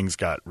thumb if things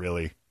got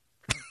really,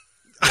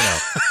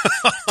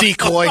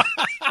 decoy.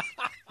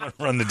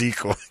 Run the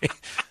decoy.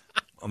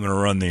 I'm going to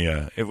run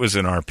the. It was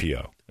an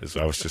RPO. It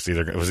was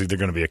either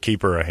going to be a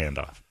keeper or a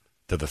handoff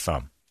to the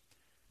thumb.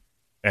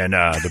 And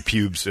the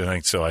pubes.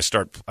 And so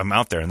I'm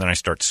out there, and then I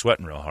start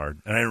sweating real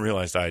hard, and I didn't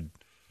realize I'd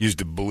used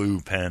a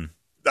blue pen.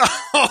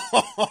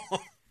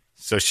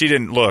 So she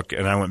didn't look,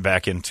 and I went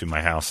back into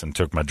my house and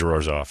took my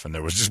drawers off, and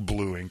there was just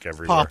blue ink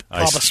everywhere. Pop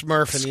a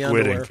Smurf in the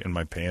squid underwear. ink in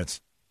my pants.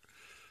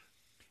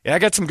 Yeah, I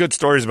got some good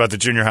stories about the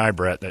junior high,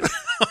 Brett, that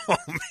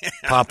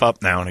pop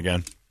up now and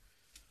again.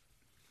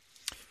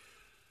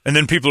 And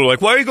then people are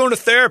like, why are you going to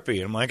therapy?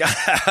 And I'm like,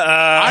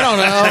 I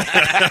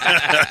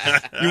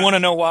don't know. You want to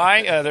know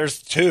why? There's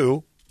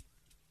two.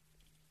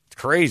 It's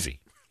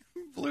crazy.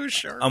 Blue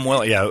shirt.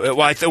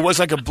 It was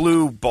like a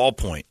blue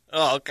ballpoint.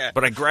 Oh, okay.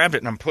 But I grabbed it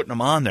and I'm putting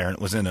them on there, and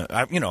it was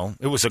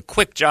it was a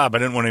quick job. I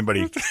didn't want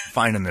anybody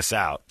finding this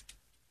out.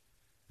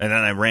 And then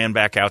I ran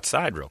back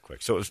outside real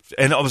quick. So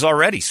I was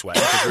already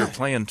sweating because we were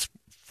playing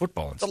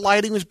football and The stuff.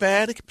 lighting was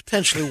bad. It could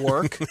potentially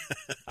work.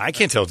 I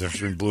can't tell the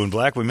difference between blue and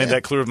black. We made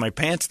that clear with my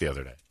pants the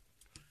other day.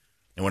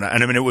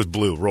 And it was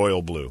blue,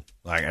 royal blue.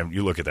 Like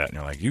you look at that and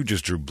you're like, you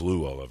just drew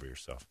blue all over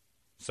yourself.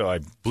 So I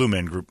blue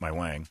man grouped my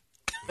wang.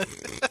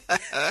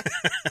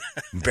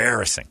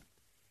 Embarrassing.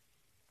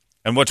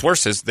 And what's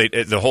worse is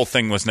the whole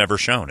thing was never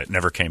shown. It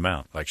never came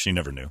out. Like she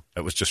never knew.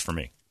 It was just for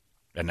me.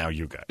 And now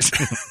you guys.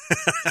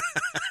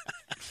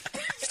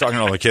 It's talking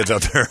to all the kids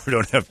out there who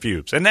don't have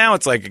pubes. And now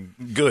it's like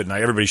good. Now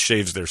everybody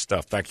shaves their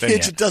stuff. Back then,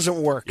 Kids, it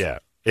doesn't work. Yeah.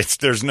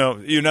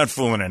 You're not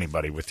fooling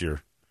anybody with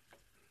your.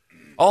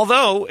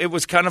 Although it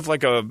was kind of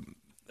like a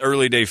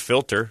early day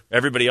filter.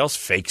 Everybody else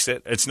fakes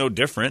it. It's no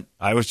different.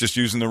 I was just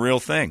using the real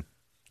thing.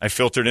 I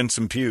filtered in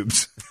some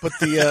pubes. But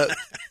the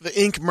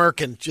ink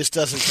merkin just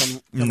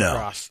doesn't come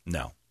across.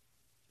 No.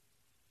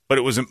 But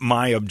it was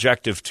my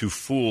objective to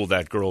fool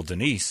that girl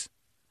Denise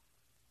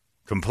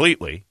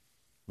completely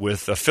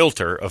with a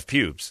filter of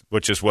pubes,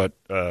 which is what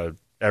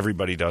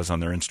everybody does on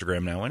their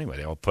Instagram now anyway.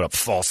 They all put up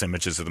false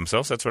images of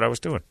themselves. That's what I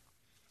was doing.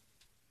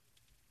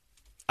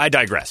 I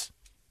digress.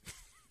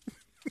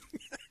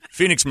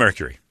 Phoenix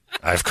Mercury.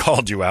 I've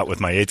called you out with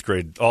my 8th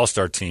grade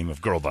all-star team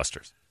of Girl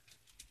Busters.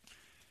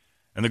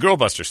 And the Girl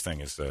Busters thing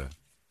is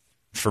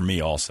for me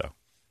also.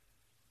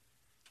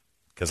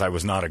 Because I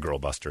was not a Girl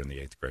Buster in the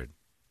 8th grade.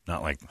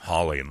 Not like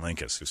Holly and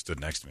Linkus, who stood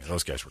next to me.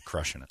 Those guys were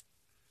crushing it.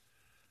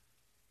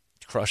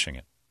 Crushing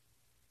it.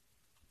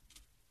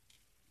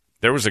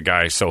 There was a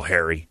guy so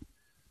hairy.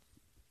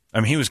 I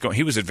mean,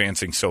 he was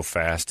advancing so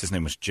fast. His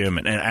name was Jim.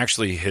 And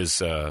actually,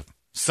 his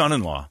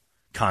son-in-law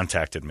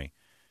contacted me.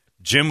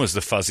 Jim was the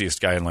fuzziest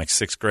guy in like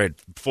 6th grade,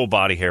 full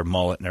body hair,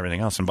 mullet, and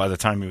everything else. And by the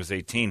time he was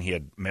 18, he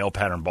had male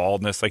pattern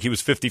baldness. Like he was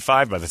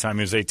 55 by the time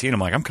he was 18. I'm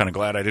like, I'm kind of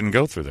glad I didn't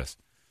go through this.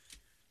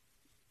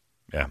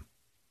 Yeah.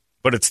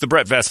 But it's the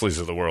Brett Vesleys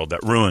of the world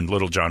that ruined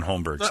little John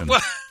Holmberg's.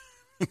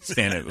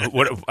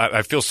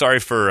 I feel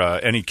sorry for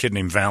any kid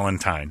named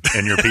Valentine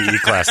in your PE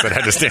class that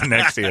had to stand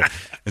next to you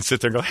and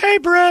sit there and go, hey,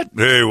 Brett.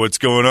 Hey, what's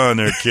going on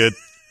there, kid?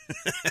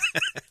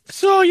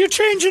 So you're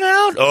changing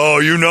out? Oh,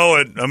 you know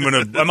it.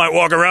 I might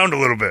walk around a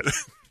little bit.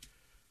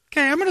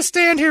 Okay, I'm gonna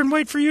stand here and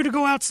wait for you to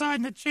go outside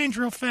and then change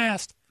real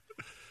fast.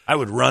 I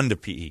would run to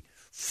PE,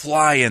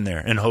 fly in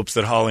there in hopes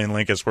that Holly and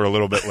Linkus were a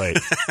little bit late,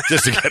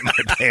 just to get my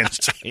pants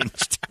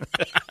changed.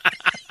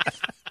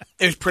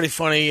 It was pretty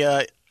funny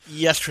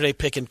yesterday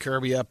picking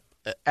Kirby up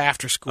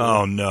after school.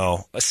 Oh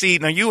no! See,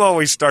 now you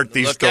always start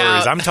these Look stories.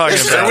 out. I'm talking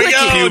about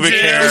pubic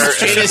hair. All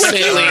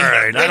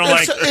right,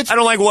 I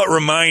don't like what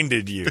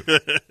reminded you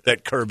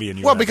that Kirby and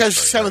you. Well, because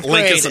 7th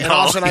grade, Linkus and and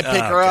all of a sudden I Holly.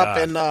 pick her Oh, up,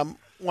 God. and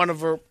one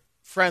of her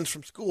friends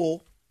from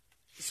school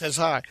says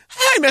hi.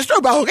 Hey, Mr.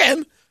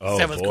 Bogan. Oh,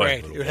 7th boy,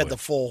 grade. little You had boy. the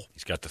full.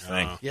 He's got the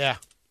thing. Yeah.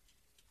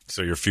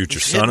 So your future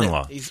He's hitting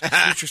son-in-law, it. His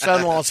future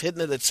son-in-law's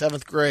hitting it at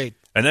 7th grade.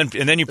 and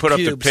then you put up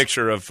the pubes.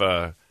 picture of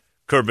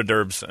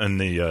Kirby-Derbs and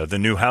the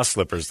new house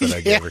slippers that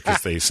I gave her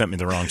because they sent me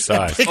the wrong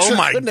size. Picture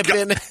my couldn't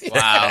have been.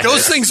 Wow.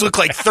 Those things look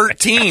like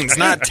 13s,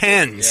 not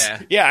 10s.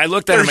 Yeah. Yeah, I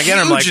looked at them They're again.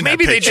 I'm like, huge in that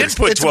maybe they picture. did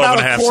put It's 12 about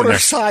and a a half in quarter there.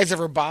 size of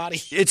her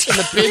body. It's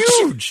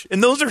huge,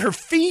 and those are her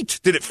feet.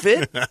 Did it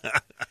fit?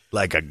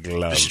 Like a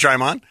glove. Did you try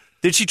them on?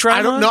 Did she try I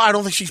them don't on? know. I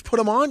don't think she's put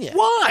them on yet.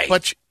 Why?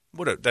 But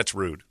That's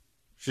rude.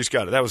 She's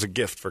got it. That was a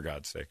gift, for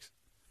God's sakes.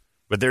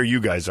 But there you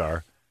guys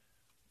are.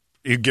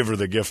 You give her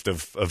the gift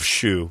of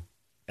shoe,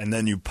 and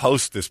then you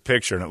post this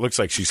picture, and it looks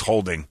like she's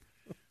holding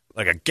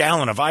like a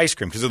gallon of ice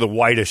cream because they're the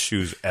whitest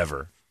shoes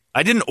ever.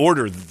 I didn't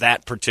order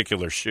that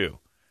particular shoe.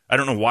 I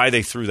don't know why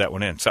they threw that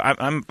one in. So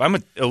I'm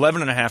at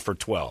 11.5 or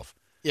 12.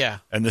 yeah,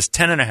 And this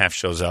 10.5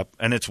 shows up,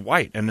 and it's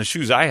white. And the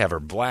shoes I have are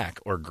black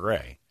or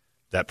gray,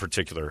 that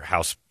particular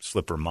house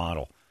slipper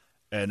model.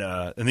 And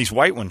these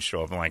white ones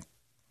show up. I'm like,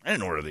 I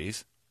didn't order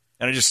these.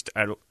 And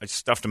I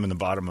stuffed them in the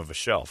bottom of a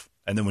shelf.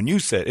 And then when you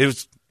said, it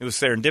was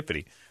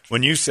serendipity.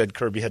 When you said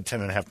Kirby had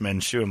 10.5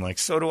 men's shoe, I'm like,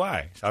 so do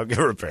I. So I'll give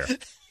her a pair.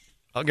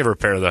 I'll give her a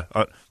pair of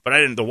but I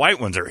didn't. The white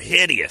ones are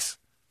hideous.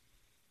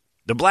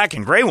 The black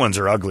and gray ones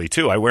are ugly,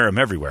 too. I wear them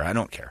everywhere. I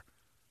don't care.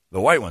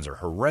 The white ones are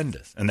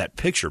horrendous. And that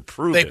picture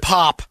proved they it.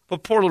 pop.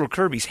 But poor little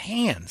Kirby's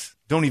hands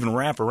don't even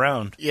wrap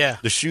around Yeah.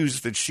 the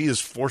shoes that she is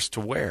forced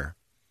to wear.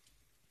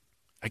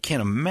 I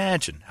can't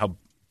imagine how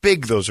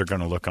big those are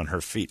going to look on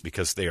her feet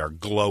because they are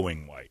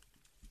glowing white.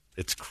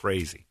 It's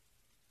crazy.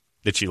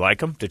 Did she like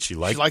them? Did she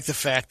like I like the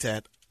fact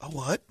that,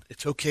 what?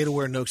 It's okay to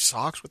wear no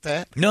socks with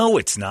that? No,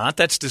 it's not.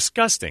 That's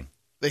disgusting.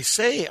 They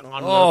say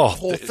on the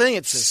whole the thing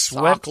it says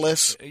sweat-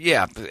 sockless.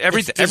 Yeah, but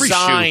every shoe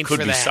designed could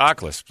for be that.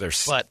 sockless.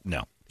 But-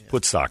 no,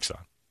 put socks on.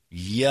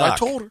 Yuck. I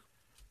told her.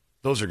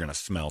 Those are going to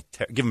smell.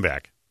 Give them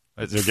back.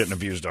 They're getting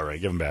abused already.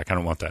 Give them back. I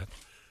don't want that.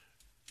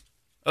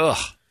 Ugh.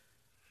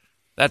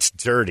 That's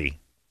dirty.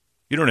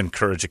 You don't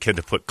encourage a kid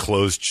to put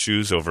closed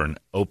shoes over an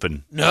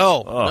open.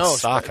 No, Oh, no.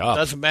 sock it up.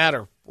 doesn't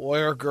matter.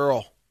 Boy or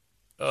girl.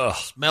 Ugh.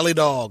 Smelly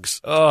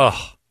dogs. Ugh.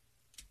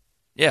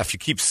 Yeah, if you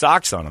keep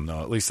socks on them,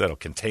 though, at least that'll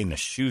contain the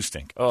shoe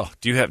stink. Oh,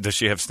 does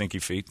she have stinky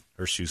feet?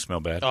 Her shoes smell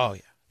bad? Oh,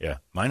 yeah. Yeah.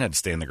 Mine had to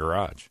stay in the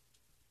garage.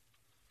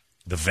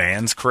 The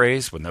Vans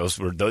craze, when those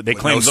were, they With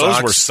claimed no those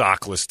socks? were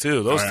sockless,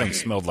 too. Those Right. things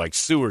smelled like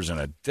sewers in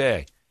a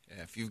day.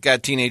 Yeah, if you've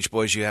got teenage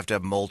boys, you have to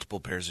have multiple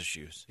pairs of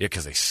shoes. Yeah,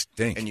 because they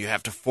stink. And you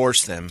have to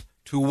force them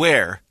to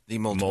wear the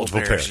multiple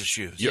pairs of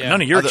shoes.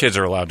 None of your kids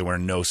are allowed to wear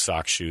no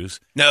sock shoes.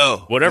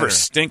 No. Whatever no.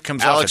 stink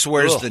comes Alex off.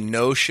 wears Ugh. the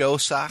no-show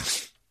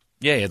socks.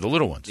 Yeah, the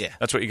little ones. Yeah.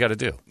 That's what you got to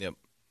do. Yep.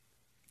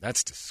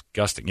 That's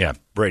disgusting. Yeah,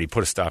 Brady,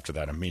 put a stop to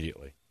that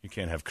immediately. You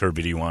can't have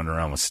Kirby D wandering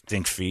around with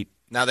stink feet.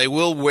 Now, they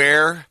will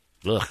wear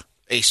Ugh.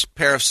 a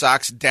pair of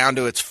socks down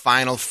to its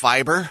final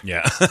fiber.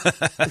 Yeah. I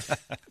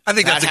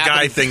think that's That a guy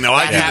happens- thing, though.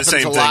 I that do the happens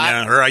same a thing. lot.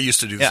 Yeah, or I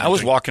used to do the Yeah, same I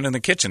was thing. walking in the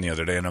kitchen the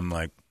other day, and I'm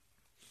like,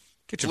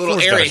 kitchen Little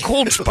floor's got airy. a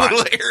cold spot.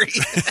 Little airy.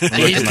 Looked at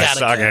He's my got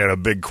sock. it. I had a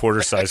big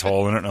quarter-size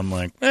hole in it, and I'm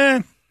like,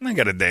 I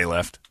got a day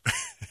left.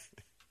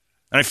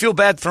 And I feel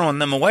bad throwing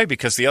them away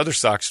because the other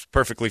sock's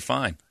perfectly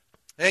fine.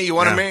 Hey, you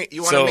want to Yeah. mate?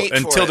 You want to So mate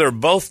until for it. they're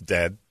both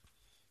dead,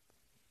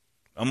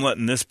 I'm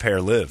letting this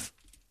pair live.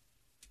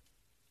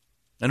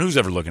 And who's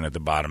ever looking at the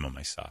bottom of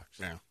my socks?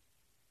 Yeah.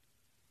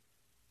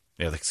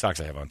 Yeah, the socks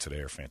I have on today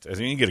are fantastic.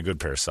 I mean, you get a good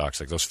pair of socks,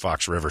 like those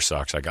Fox River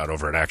socks I got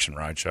over at Action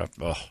Ride Shop.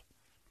 Oh,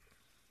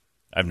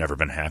 I've never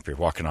been happier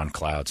walking on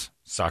clouds.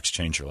 Socks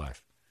change your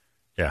life.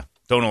 Yeah,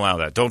 don't allow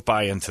that. Don't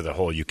buy into the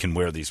whole you can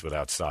wear these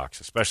without socks,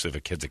 especially if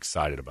a kid's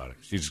excited about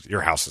it.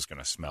 Your house is going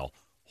to smell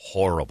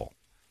horrible.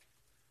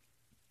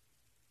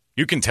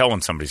 You can tell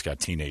when somebody's got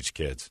teenage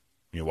kids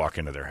when you walk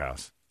into their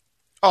house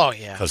Oh,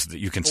 yeah. because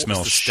you can What smell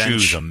was the stench?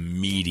 shoes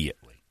immediately.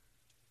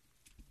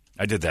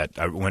 I did that.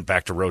 I went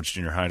back to Rhodes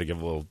Junior High to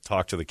give a little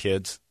talk to the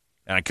kids,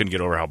 and I couldn't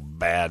get over how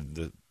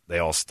bad they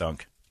all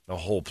stunk. The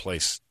whole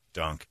place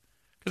stunk.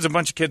 Because a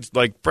bunch of kids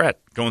like Brett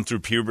going through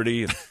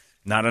puberty and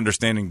not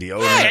understanding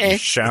deodorant and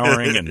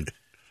showering, and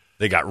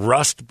they got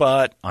rust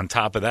butt. On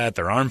top of that,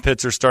 their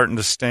armpits are starting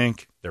to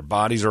stink. Their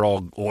bodies are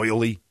all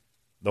oily.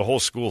 The whole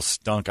school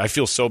stunk. I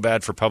feel so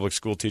bad for public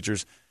school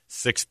teachers,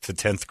 6th to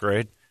 10th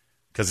grade,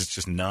 because it's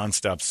just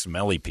nonstop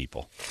smelly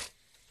people.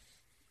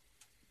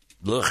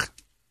 Ugh.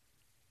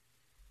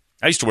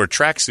 I used to wear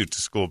tracksuit to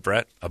school,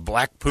 Brett, a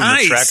black Puma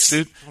Nice.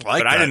 tracksuit,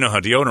 Like but I that. didn't know how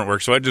deodorant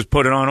worked, so I just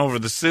put it on over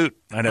the suit.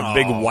 I'd have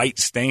big white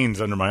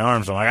stains under my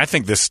arms. I'm like, I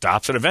think this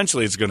stops it.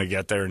 Eventually, it's going to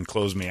get there and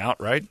close me out,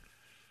 right?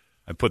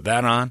 I put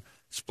that on,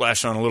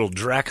 splash on a little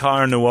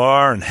Drakkar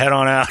Noir, and head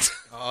on out.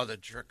 Oh, the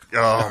jerk.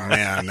 Oh,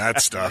 man,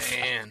 that stuff.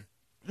 Man.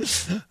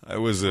 I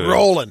was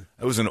Rolling.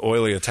 I was an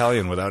oily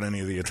Italian without any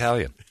of the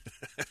Italian.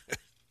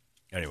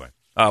 Anyway,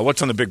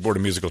 what's on the big board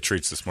of musical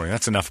treats this morning?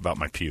 That's enough about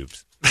my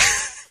pubes.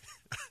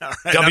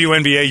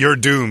 WNBA, you're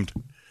doomed.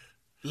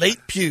 Late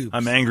pubes.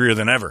 I'm angrier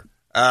than ever.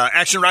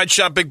 Action Ride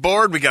Shop Big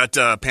Board. We got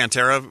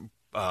Pantera,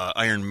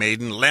 Iron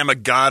Maiden, Lamb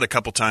of God a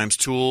couple times,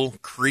 Tool,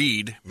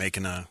 Creed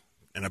making an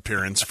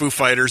appearance, Foo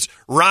Fighters,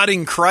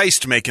 Rotting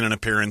Christ making an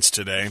appearance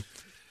today.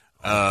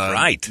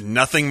 Right.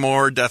 Nothing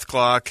More, Death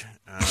Clock.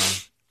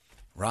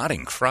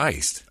 Rotting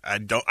Christ. I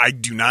do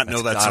not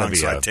know That's that gotta song, be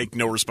so I a take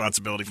no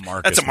responsibility.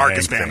 Marcus That's a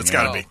Marcus Mang band. thing, It's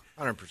yeah. got to be.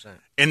 100%.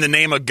 In the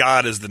Name of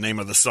God is the name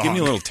of the song. Give me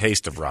a little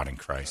taste of Rotting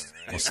Christ.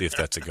 We'll see if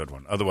that's a good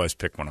one. Otherwise,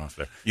 pick one off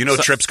there. You know,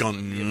 Trip's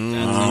going,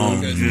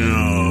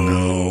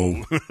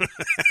 No.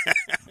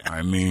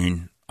 I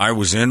mean, I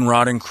was in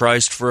Rotting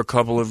Christ for a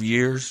couple of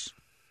years.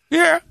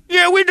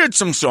 Yeah, we did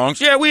some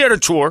songs. Yeah, we had a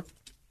tour.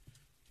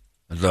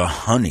 The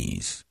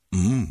Honeys.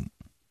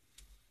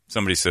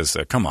 Somebody says,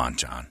 come on,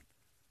 John.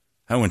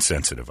 How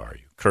insensitive are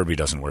you? Kirby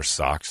doesn't wear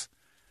socks.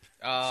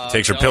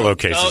 Takes her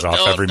pillowcases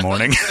off every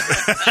morning.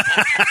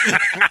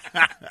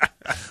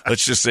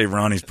 Let's just say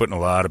Ronnie's putting a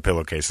lot of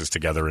pillowcases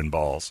together in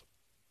balls.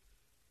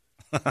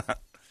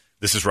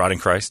 This is Rotting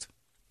Christ.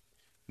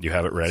 Do you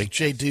have it ready?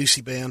 Jay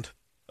Ducey Band.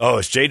 Oh,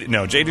 it's Jay.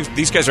 No, Jay Deuce.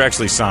 These guys are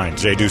actually signed.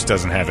 Jay Deuce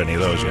doesn't have any of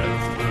those yet.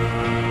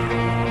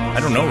 I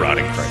don't know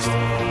Rotting Christ.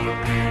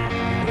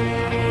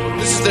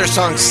 This is their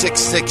song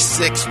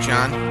 666,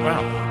 John.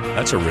 Wow,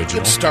 that's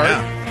original. Good start.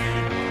 Yeah.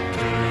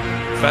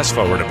 Fast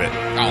forward a bit.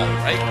 All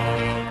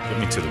right. Get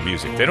me to the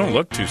music. They don't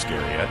look too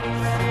scary yet.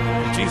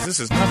 Jeez, this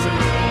is nothing.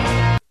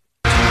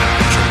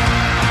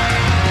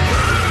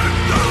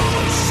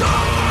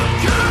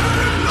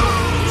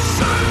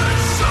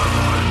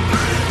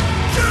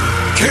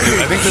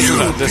 I think this is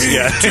this.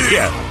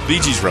 Yeah. Bee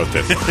Gees wrote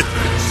this.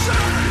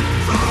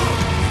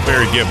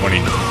 Very good when he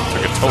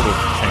took a total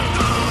change.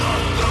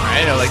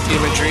 I know, like the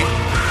imagery.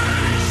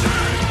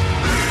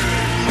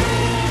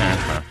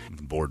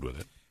 I'm bored with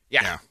it.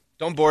 Yeah.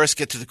 Don't bore us.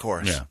 Get to the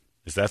chorus. Yeah.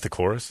 Is that the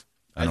chorus?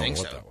 I don't think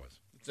know what so. that was.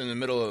 It's in the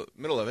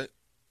middle of it.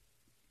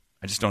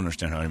 I just don't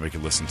understand how anybody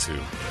could listen to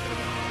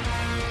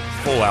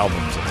full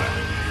albums of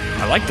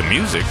that. I like the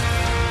music.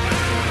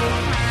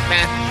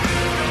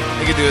 Man,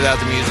 they could do without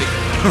the music.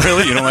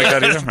 Really? You don't like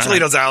that either?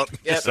 Toledo's out.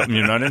 Yep. Something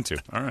you're not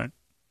into. All right.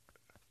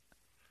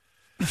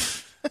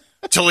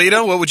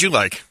 Toledo, what would you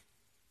like?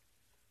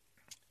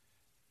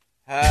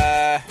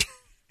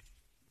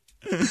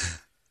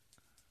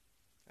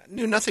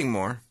 Do nothing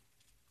more.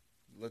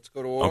 Let's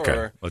go to war. Okay,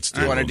 or let's do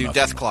do you a want to little do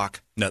Nothing Death More.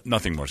 Clock? No,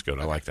 nothing more's good.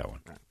 I like that one.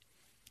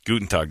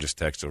 Guten Tag just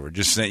texted over.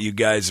 Just sent you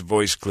guys a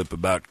voice clip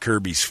about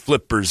Kirby's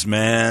flippers,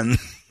 man.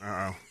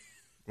 Uh-oh.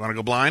 Want to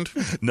go blind?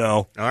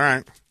 No, All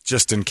right.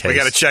 just in case. We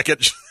got to check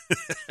it.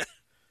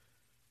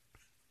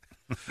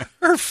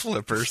 Her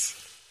flippers.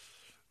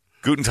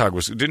 Guten Tag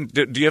was. Do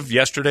you have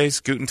yesterday's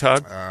Guten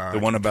Tag? The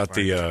one about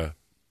the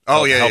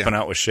helping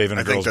out with shaving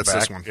a I think girl's that's back.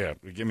 this one. Yeah,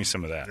 give me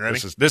some of that. You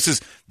ready? This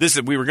is.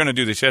 We were going to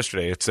do this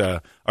yesterday. It's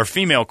our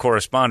female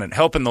correspondent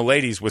helping the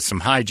ladies with some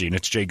hygiene.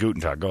 It's Jay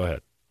Guten Tag. Go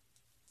ahead.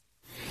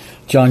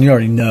 John, you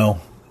already know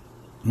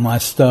my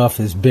stuff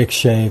is big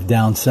shave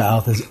down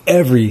south, as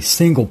every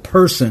single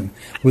person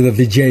with a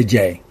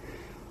VJJ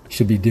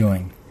should be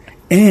doing.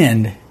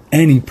 And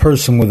any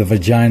person with a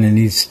vagina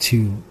needs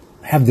to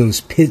have those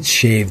pits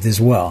shaved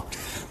as well.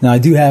 Now, I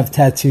do have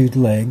tattooed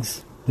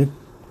legs. They're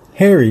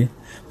hairy,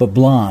 but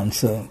blonde,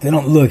 so they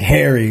don't look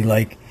hairy,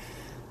 like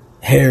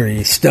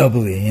hairy,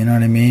 stubbly, you know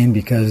what I mean?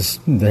 Because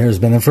the hair's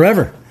been there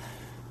forever.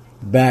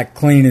 Back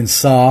clean and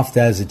soft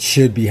as it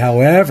should be.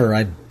 However,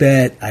 I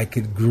bet I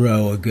could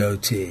grow a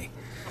goatee.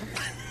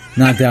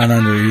 Not down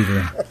under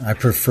either. I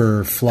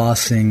prefer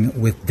flossing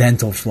with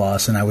dental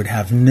floss, and I would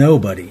have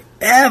nobody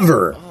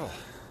ever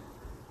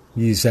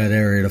use that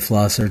area to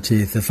floss their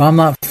teeth. If I'm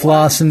not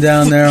flossing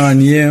down there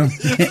on you,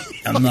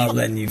 I'm not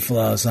letting you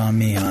floss on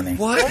me, honey.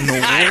 What in the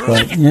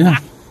world? But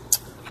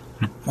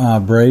yeah,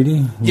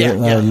 Brady,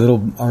 our little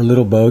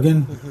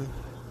bogan. Mm-hmm.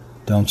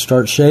 Don't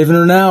start shaving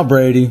her now,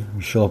 Brady.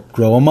 She'll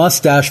grow a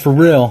mustache for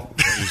real.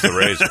 Use the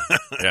razor.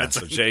 Yeah.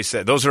 So Jay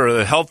said those are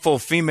the helpful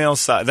female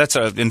side. That's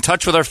in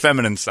touch with our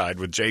feminine side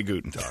with Jay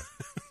Guten Tag.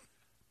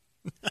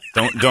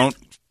 Don't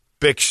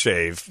big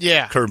shave.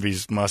 Yeah.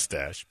 Kirby's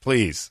mustache,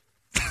 please.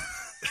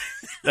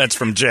 That's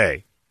from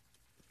Jay.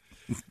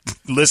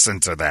 Listen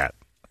to that.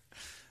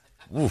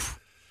 Oof.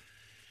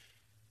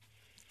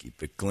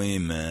 Keep it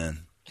clean,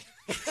 man.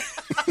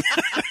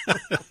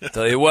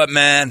 Tell you what,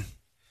 man.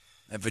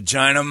 That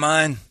vagina of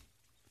mine,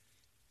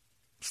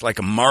 it's like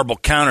a marble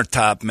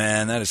countertop,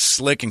 man. That is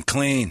slick and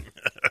clean.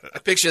 I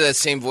picture that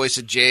same voice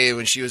of Jay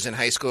when she was in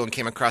high school and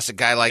came across a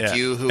guy like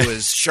you who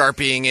was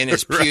sharpieing in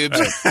his pubes.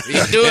 What are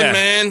you doing,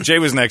 man? Jay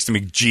was next to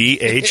me,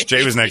 G-H.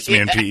 Jay was next to me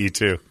in PE,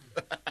 too.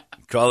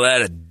 Call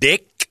that a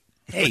dick?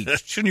 Hey,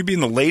 shouldn't you be in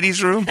the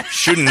ladies' room?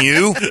 Shouldn't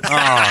you?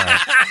 Oh.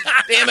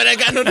 Damn it, I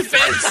got no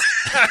defense.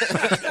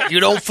 You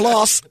don't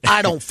floss,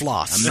 I don't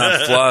floss. I'm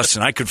not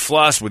flossing. I could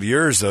floss with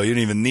yours, though. You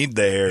don't even need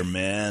the hair,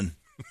 man.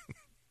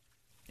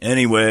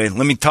 Anyway,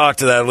 let me talk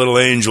to that little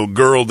angel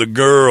girl to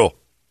girl.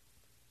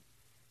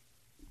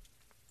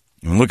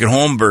 And look at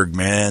Holmberg,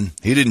 man.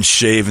 He didn't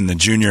shave in the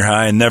junior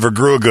high and never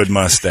grew a good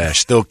mustache.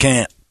 Still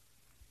can't.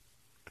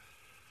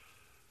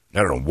 I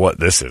don't know what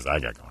this is I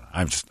got going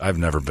on. I've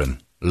never been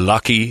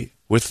lucky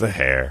with the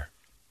hair.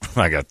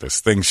 I got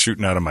this thing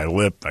shooting out of my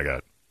lip. I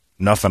got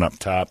nothing up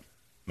top.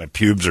 My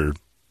pubes are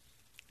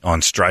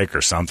on strike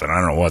or something. I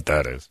don't know what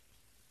that is.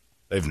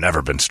 They've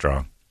never been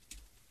strong.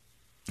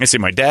 I see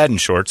my dad in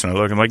shorts, and I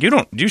look. I'm like,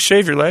 do you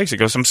shave your legs? He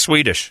goes, I'm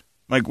Swedish.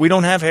 I'm like, we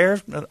don't have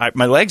hair.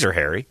 My legs are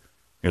hairy.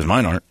 He goes,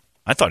 mine aren't.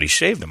 I thought he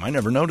shaved them. I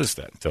never noticed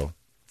that until a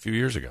few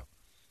years ago.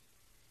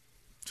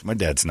 So my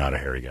dad's not a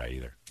hairy guy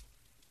either.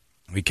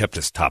 We kept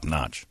his top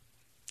notch.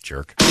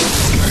 Jerk. You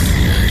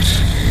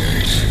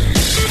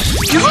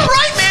were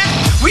right,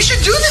 man. We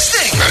should do this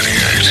thing.